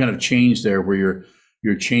of change there where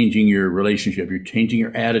you're changing your relationship, you're changing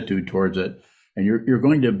your attitude towards it, and you're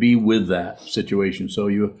going to be with that situation. So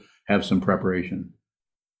you have some preparation.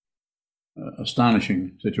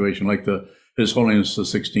 Astonishing situation, like His Holiness the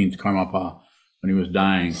 16th Karmapa, when he was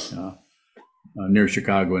dying near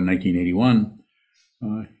Chicago in 1981,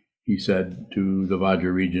 he said to the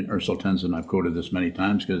Vajra Regent Ursel Tenzin, I've quoted this many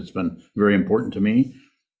times because it's been very important to me.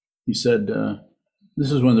 He said,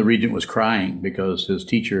 this is when the Regent was crying because his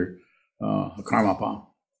teacher, Karmapa,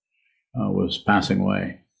 was passing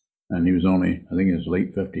away. And he was only, I think in his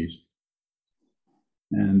late 50s.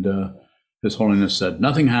 And His Holiness said,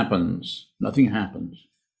 nothing happens. Nothing happens.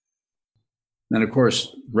 And of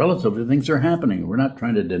course, relatively, things are happening. We're not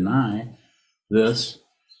trying to deny this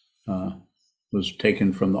was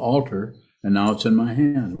taken from the altar and now it's in my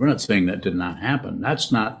hand. We're not saying that did not happen.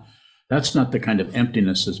 That's not the kind of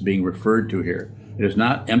emptiness that's being referred to here. It is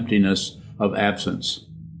not emptiness of absence.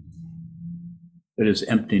 It is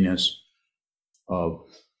emptiness of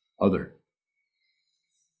other.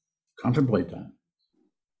 Contemplate that.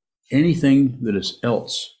 Anything that is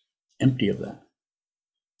else, empty of that.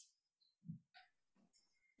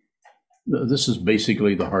 This is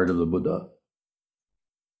basically the heart of the Buddha.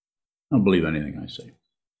 Don't believe anything I say.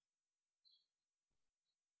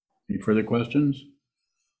 Any further questions?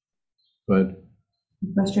 Go ahead.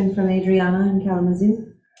 Question from Adriana in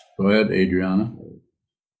Kalamazoo. Go ahead, Adriana.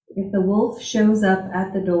 If the wolf shows up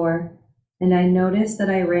at the door and I notice that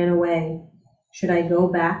I ran away, should I go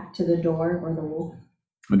back to the door or the wolf?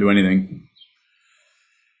 Don't do anything.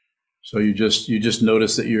 So you just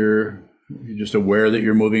notice that you're just aware that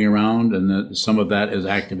you're moving around and that some of that is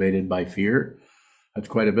activated by fear. That's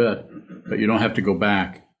quite a bit. But you don't have to go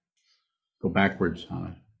back. Go backwards on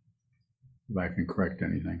it. Go back and correct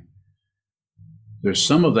anything. There's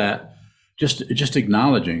some of that just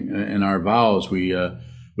acknowledging. In our vows, we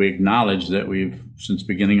acknowledge that since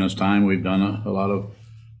beginning of time, we've done a lot of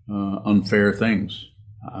unfair things.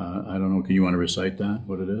 I don't know, can you want to recite that,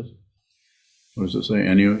 what it is? What does it say?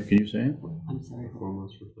 Can you say it? I'm sorry.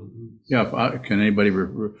 Formless repentance. Yeah, can anybody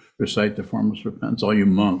recite the formless repentance? All you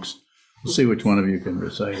monks. Let's see which one of you can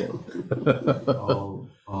recite it.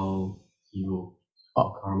 all evil,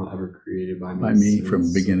 all karma ever created by me. By me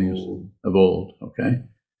from beginnings of old, okay?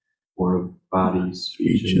 Born of body,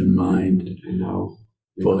 speech, and mind. And now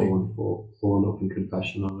Fully. Full and open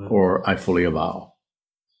confession of it. Or I fully avow.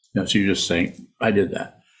 Yeah, so you're just saying, I did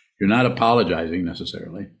that. You're not apologizing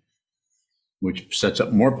necessarily, which sets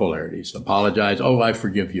up more polarities. Apologize, oh, I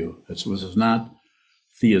forgive you. This is not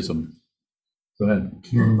theism. Go ahead.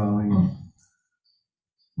 Kieran Bowing.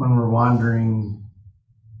 When we're wandering,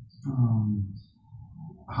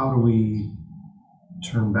 how do we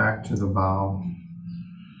turn back to the vow?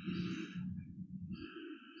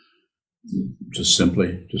 Just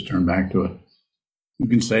simply, just turn back to it. You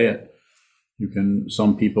can say it. You can,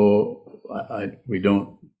 some people, we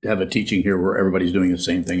don't have a teaching here where everybody's doing the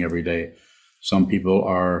same thing every day. Some people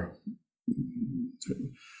are,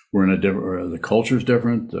 we're in a different, the culture's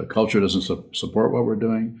different. The culture doesn't support what we're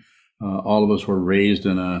doing. All of us were raised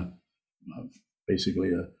in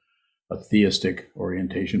basically a theistic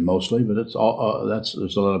orientation mostly, but it's all,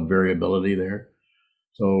 there's a lot of variability there.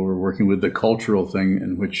 So we're working with the cultural thing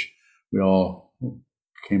in which we all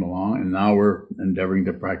came along, and now we're endeavoring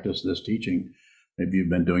to practice this teaching. Maybe you've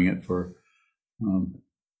been doing it for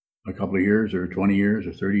a couple of years or 20 years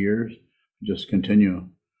or 30 years. Just continue.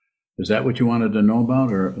 Is that what you wanted to know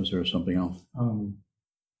about, or is there something else?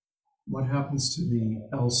 What happens to the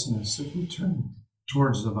elseness if we turn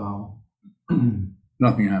towards the vow?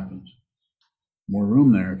 Nothing happens. More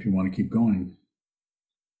room there if you want to keep going.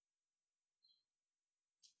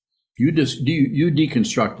 You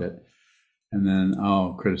deconstruct it, and then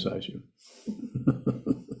I'll criticize you.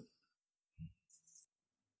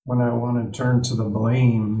 When I want to turn to the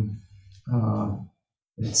blame,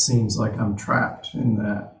 it seems like I'm trapped in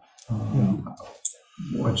that.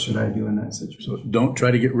 What should I do in that situation? So don't try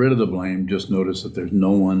to get rid of the blame. Just notice that there's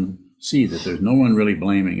no one, see that there's no one really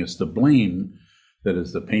blaming. It's the blame that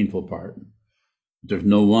is the painful part. There's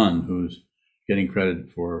no one who's getting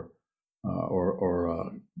credit for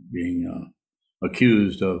or being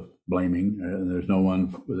accused of blaming. There's no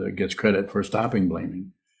one that gets credit for stopping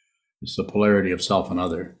blaming. It's the polarity of self and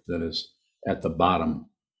other that is at the bottom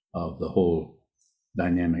of the whole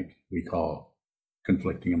dynamic we call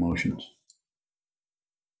conflicting emotions.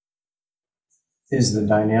 Is the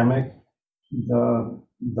dynamic the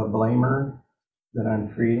blamer that I'm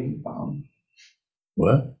creating?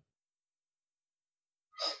 What?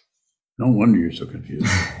 No wonder you're so confused.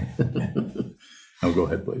 Now go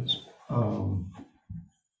ahead, please.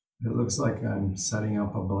 It looks like I'm setting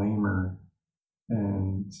up a blamer,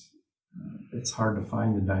 and it's hard to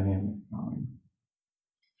find the dynamic.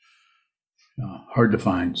 Hard to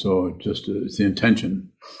find. So just it's the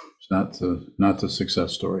intention. It's not the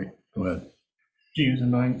success story. Go ahead. Jesus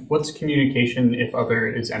and mine. What's communication if other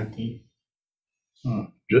is empty?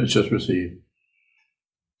 Just receive.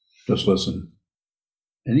 Just listen.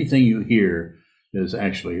 Anything you hear is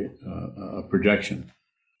actually a projection,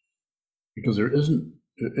 because there is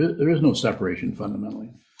no separation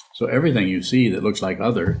fundamentally. So everything you see that looks like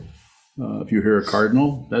other, if you hear a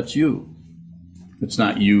cardinal, that's you. It's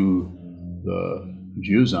not you, the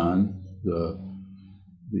Juzon, the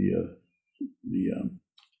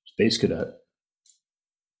space cadet.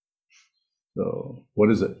 So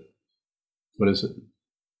what is it? What is it?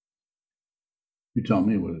 You tell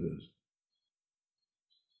me what it is.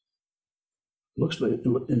 It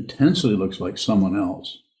intensely looks like someone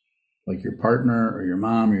else, like your partner or your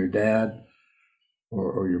mom or your dad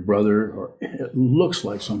or your brother, or it looks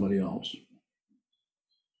like somebody else.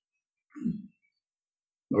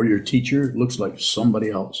 Or your teacher looks like somebody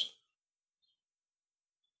else.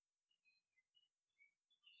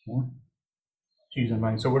 Yeah. Jesus and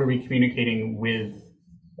mine. So what are we communicating with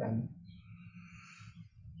then?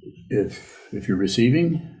 If you're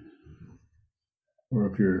receiving,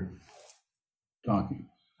 or if you're talking.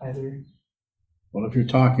 Either. Well, if you're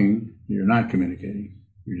talking, you're not communicating.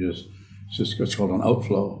 It's just what's called an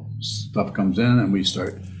outflow. Stuff comes in and we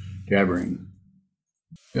start jabbering.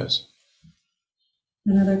 Yes.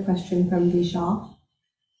 Another question from Vishal.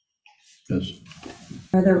 Yes.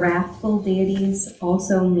 Are the wrathful deities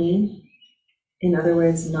also me? In other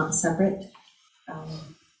words, not separate?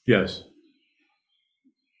 Yes.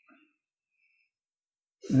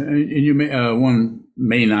 And you may one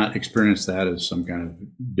may not experience that as some kind of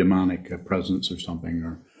demonic presence or something,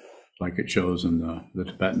 or like it shows in the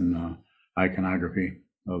Tibetan iconography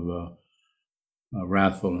of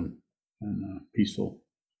wrathful and peaceful.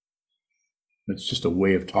 It's just a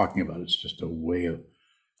way of talking about it. It's just a way of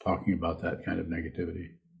talking about that kind of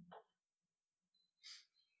negativity.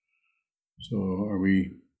 So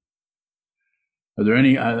are there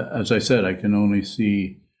any, as I said, I can only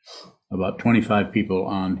see about 25 people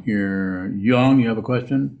on here. Young, you have a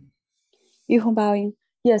question? Yuhong Baoying.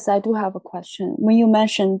 Yes, I do have a question. When you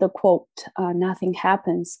mentioned the quote, nothing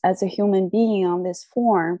happens, as a human being on this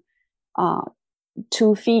form,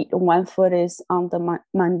 2 feet, 1 foot is on the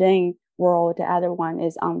mundane world, the other one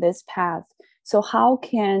is on this path. So how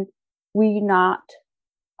can we not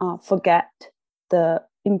forget the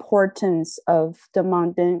importance of the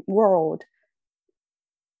mundane world,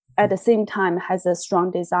 at the same time has a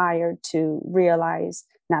strong desire to realize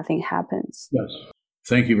nothing happens? Yes.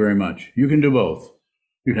 Thank you very much. You can do both.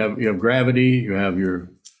 You have gravity. You have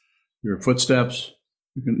your footsteps.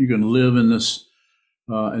 You can live in this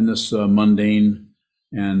mundane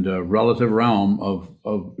and relative realm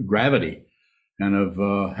of gravity, and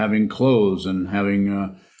of having clothes and having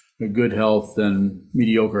a good health and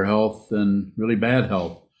mediocre health and really bad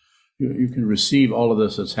health. You can receive all of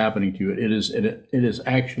this that's happening to you. It is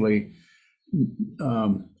actually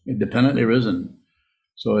independently risen.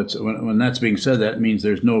 So it's when that's being said, that means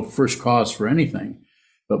there's no first cause for anything.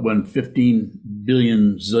 But when 15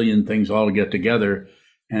 billion zillion things all get together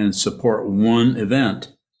and support one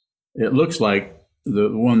event, it looks like the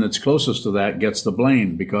one that's closest to that gets the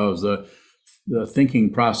blame, because the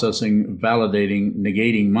thinking, processing, validating,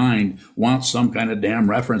 negating mind wants some kind of damn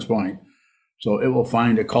reference point. So it will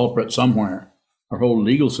find a culprit somewhere. Our whole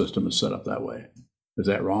legal system is set up that way. Is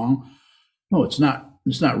that wrong? No, it's not.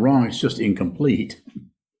 It's not wrong. It's just incomplete.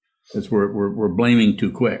 We're blaming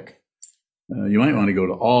too quick. You might want to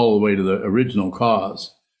go all the way to the original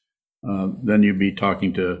cause. Then you'd be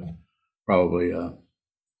talking to probably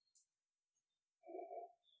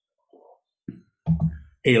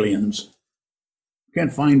aliens. You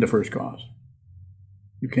can't find the first cause.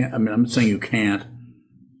 You can't. I mean, I'm not saying you can't,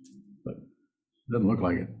 but it doesn't look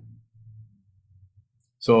like it.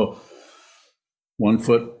 So, 1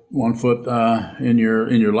 foot in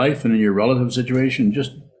your life and in your relative situation.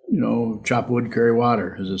 Just chop wood, carry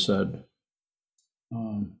water, as it said.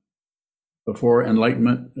 Before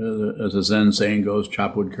enlightenment, as a Zen saying goes,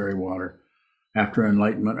 chop wood, carry water. After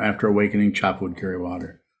enlightenment, after awakening, chop wood, carry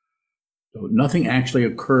water. So nothing actually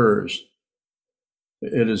occurs.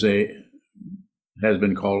 It has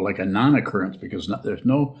been called like a non-occurrence, because there's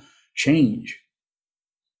no change,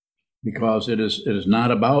 because it is not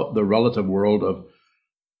about the relative world of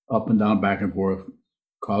up and down, back and forth,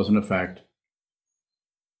 cause and effect.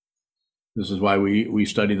 This is why we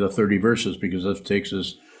study the 30 verses, because it takes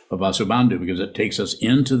us of Vasubandhu, because it takes us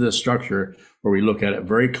into this structure where we look at it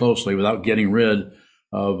very closely without getting rid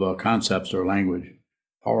of concepts or language.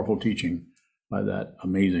 Powerful teaching by that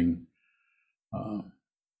amazing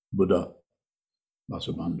Buddha,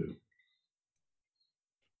 Vasubandhu.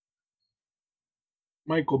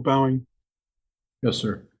 Michael Bowing. Yes,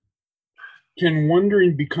 sir. Can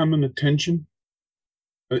wondering become an attention?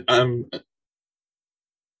 Can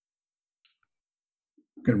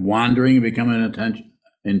wandering become an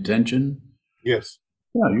intention? Yes.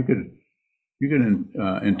 Yeah, you could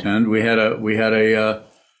intend. We had a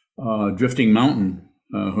drifting mountain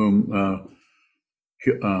whom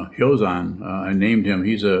Hyozan, I named him.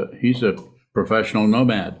 He's a professional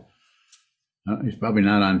nomad. He's probably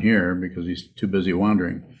not on here because he's too busy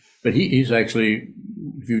wandering. But he's actually,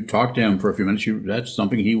 if you talk to him for a few minutes, that's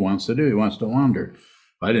something he wants to do. He wants to wander.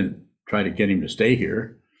 If I didn't try to get him to stay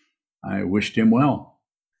here, I wished him well.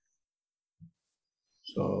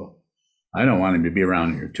 So I don't want him to be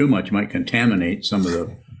around here too much. He might contaminate some of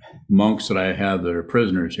the monks that I have that are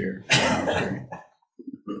prisoners here.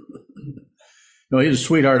 No, he's a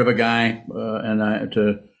sweetheart of a guy, and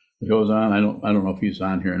it goes on. I don't know if he's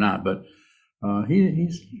on here or not, but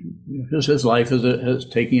his life is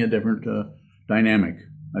taking a different dynamic.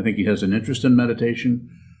 I think he has an interest in meditation.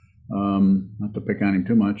 Not to pick on him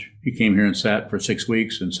too much. He came here and sat for 6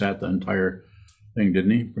 weeks and sat the entire thing,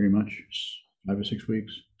 didn't he? Pretty much 5 or 6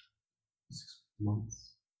 weeks. 6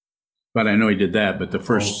 months. But I know he did that. But the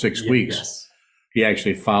first 6 weeks. Yes. He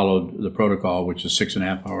actually followed the protocol, which is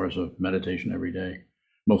 6.5 hours of meditation every day,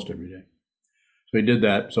 most every day. So he did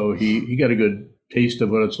that. So he got a good taste of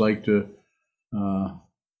what it's like to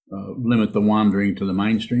limit the wandering to the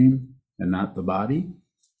mind stream and not the body.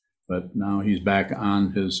 But now he's back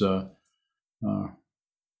on his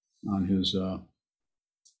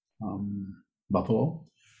buffalo,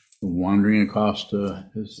 wandering across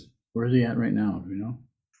where is he at right now? Do you know?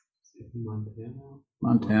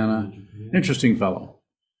 Montana. Interesting fellow.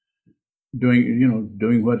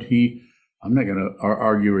 Doing what I'm not going to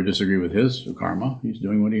argue or disagree with his karma. He's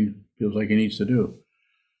doing what he feels like he needs to do.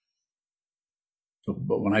 So,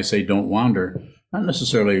 but when I say don't wander, not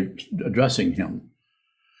necessarily addressing him.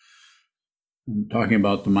 I'm talking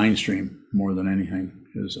about the mind stream more than anything.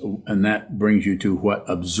 And that brings you to what?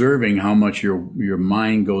 Observing how much your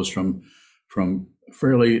mind goes from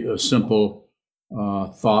fairly simple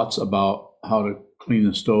thoughts about how to clean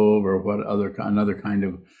the stove or what another kind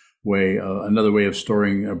of way, another way of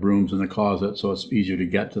storing brooms in the closet so it's easier to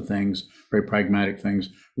get to things, very pragmatic things,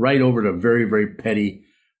 right over to very, very petty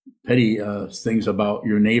things about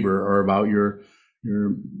your neighbor or about your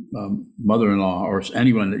mother-in-law or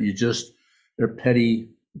anyone that they're petty,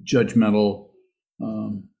 judgmental,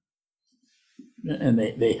 and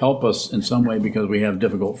they help us in some way because we have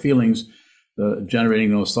difficult feelings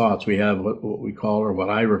generating those thoughts. We have what we call, or what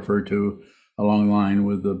I refer to along the line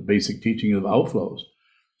with the basic teaching of outflows.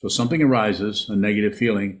 So something arises, a negative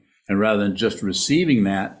feeling, and rather than just receiving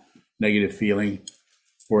that negative feeling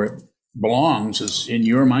where it belongs is in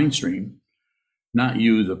your mind stream, not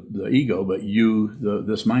you, the ego, but you,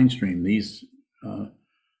 this mind stream, these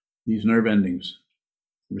nerve endings.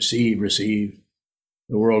 Receive.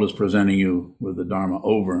 The world is presenting you with the Dharma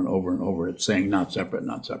over and over and over. It's saying not separate,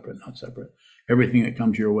 not separate, not separate. Everything that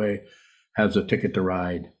comes your way has a ticket to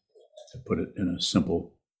ride, to put it in a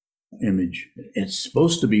simple image. It's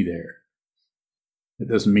supposed to be there. It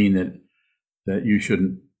doesn't mean that you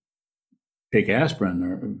shouldn't take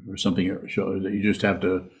aspirin or something that shows that you just have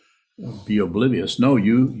to be oblivious. No,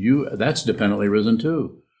 you that's dependently risen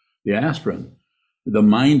too. The aspirin. The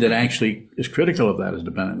mind that actually is critical of that is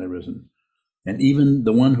dependently risen. And even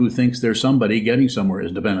the one who thinks there's somebody getting somewhere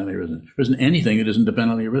is dependently risen. There isn't anything that isn't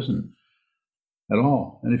dependently risen at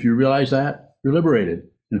all. And if you realize that, you're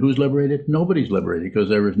liberated. And who's liberated? Nobody's liberated, because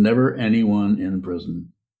there is never anyone in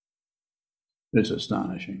prison. It's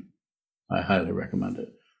astonishing. I highly recommend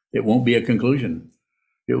it. It won't be a conclusion.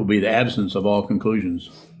 It will be the absence of all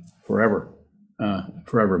conclusions forever.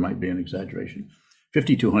 Forever might be an exaggeration.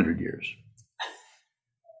 5,200 years.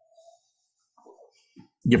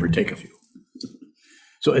 Give or take a few.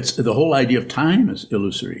 So it's the whole idea of time is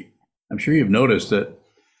illusory. I'm sure you've noticed that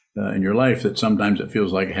in your life that sometimes it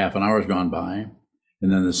feels like half an hour's gone by,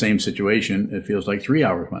 and then the same situation, it feels like 3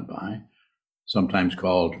 hours went by, sometimes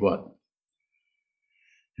called what?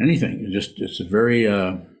 Anything. It's a very,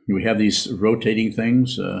 we have these rotating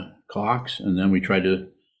things, clocks, and then we try to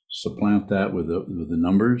supplant that with the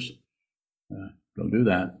numbers. Don't do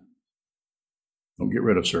that. Don't get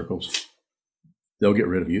rid of circles. They'll get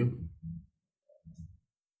rid of you.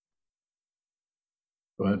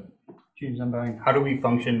 Go ahead. How do we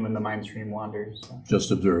function when the mind stream wanders?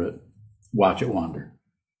 Just observe it. Watch it wander.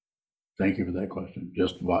 Thank you for that question.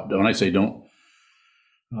 Just when I say don't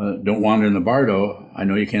wander in the bardo, I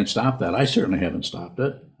know you can't stop that. I certainly haven't stopped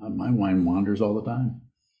it. My mind wanders all the time.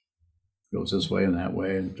 Goes this way and that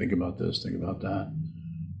way, and think about this, think about that.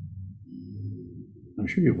 I'm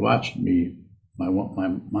sure you've watched me, my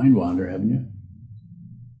mind wander, haven't you?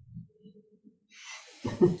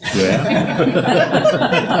 Yeah.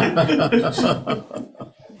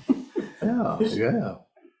 Yeah.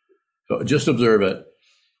 So just observe it.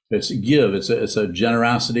 It's give. It's a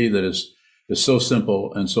generosity that is so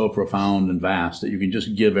simple and so profound and vast that you can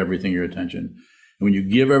just give everything your attention. And when you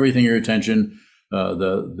give everything your attention,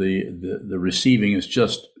 the receiving is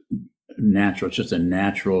just natural. It's just a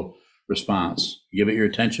natural response. You give it your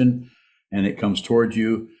attention, and it comes towards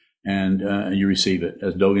you. And you receive it.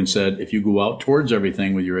 As Dogen said, if you go out towards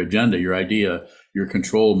everything with your agenda, your idea, your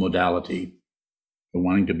control modality,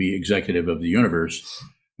 wanting to be executive of the universe,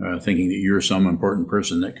 thinking that you're some important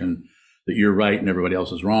person that you're right and everybody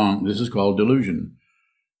else is wrong, this is called delusion.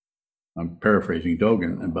 I'm paraphrasing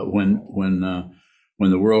Dogen, but when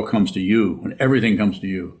the world comes to you, when everything comes to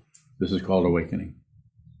you, this is called awakening.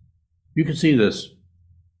 You can see this.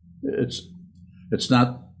 It's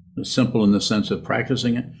not simple in the sense of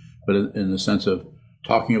practicing it, but in the sense of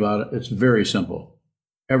talking about it, it's very simple.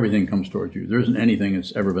 Everything comes towards you. There isn't anything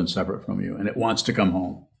that's ever been separate from you, and it wants to come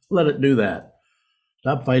home. Let it do that.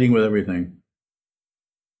 Stop fighting with everything.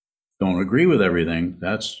 Don't agree with everything.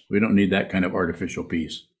 We don't need that kind of artificial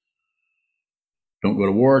peace. Don't go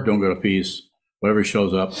to war, don't go to peace. Whatever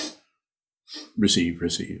shows up, receive.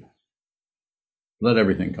 Let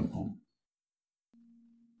everything come home.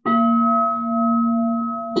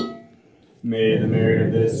 May the merit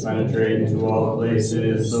of this penetrate into all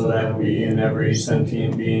places, so that we and every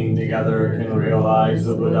sentient being together can realize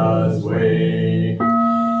the Buddha's way.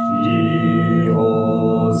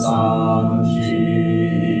 Ji-ho sam shi-ji-hu,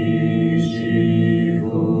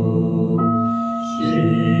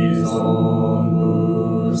 shi-son-bu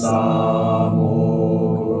sa-mo-ku-sa,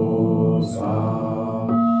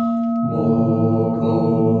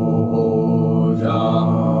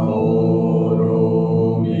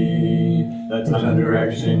 the 10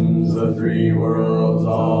 directions, the 3 worlds,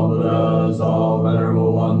 all Buddhas, all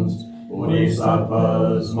venerable ones, Bodhi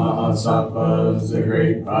Bodhisattvas, Mahasattvas, the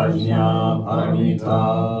great Prajna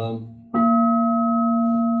Paramita.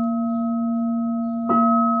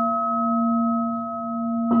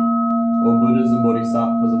 O Buddhas and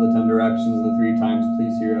Bodhisattvas of the tender actions of the 3 times,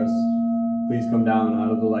 please hear us. Please come down out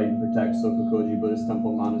of the light and protect Sokokoji Buddhist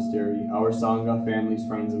Temple Monastery, our Sangha, families,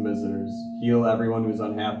 friends, and visitors. Heal everyone who is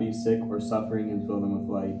unhappy, sick, or suffering, and fill them with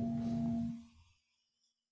light.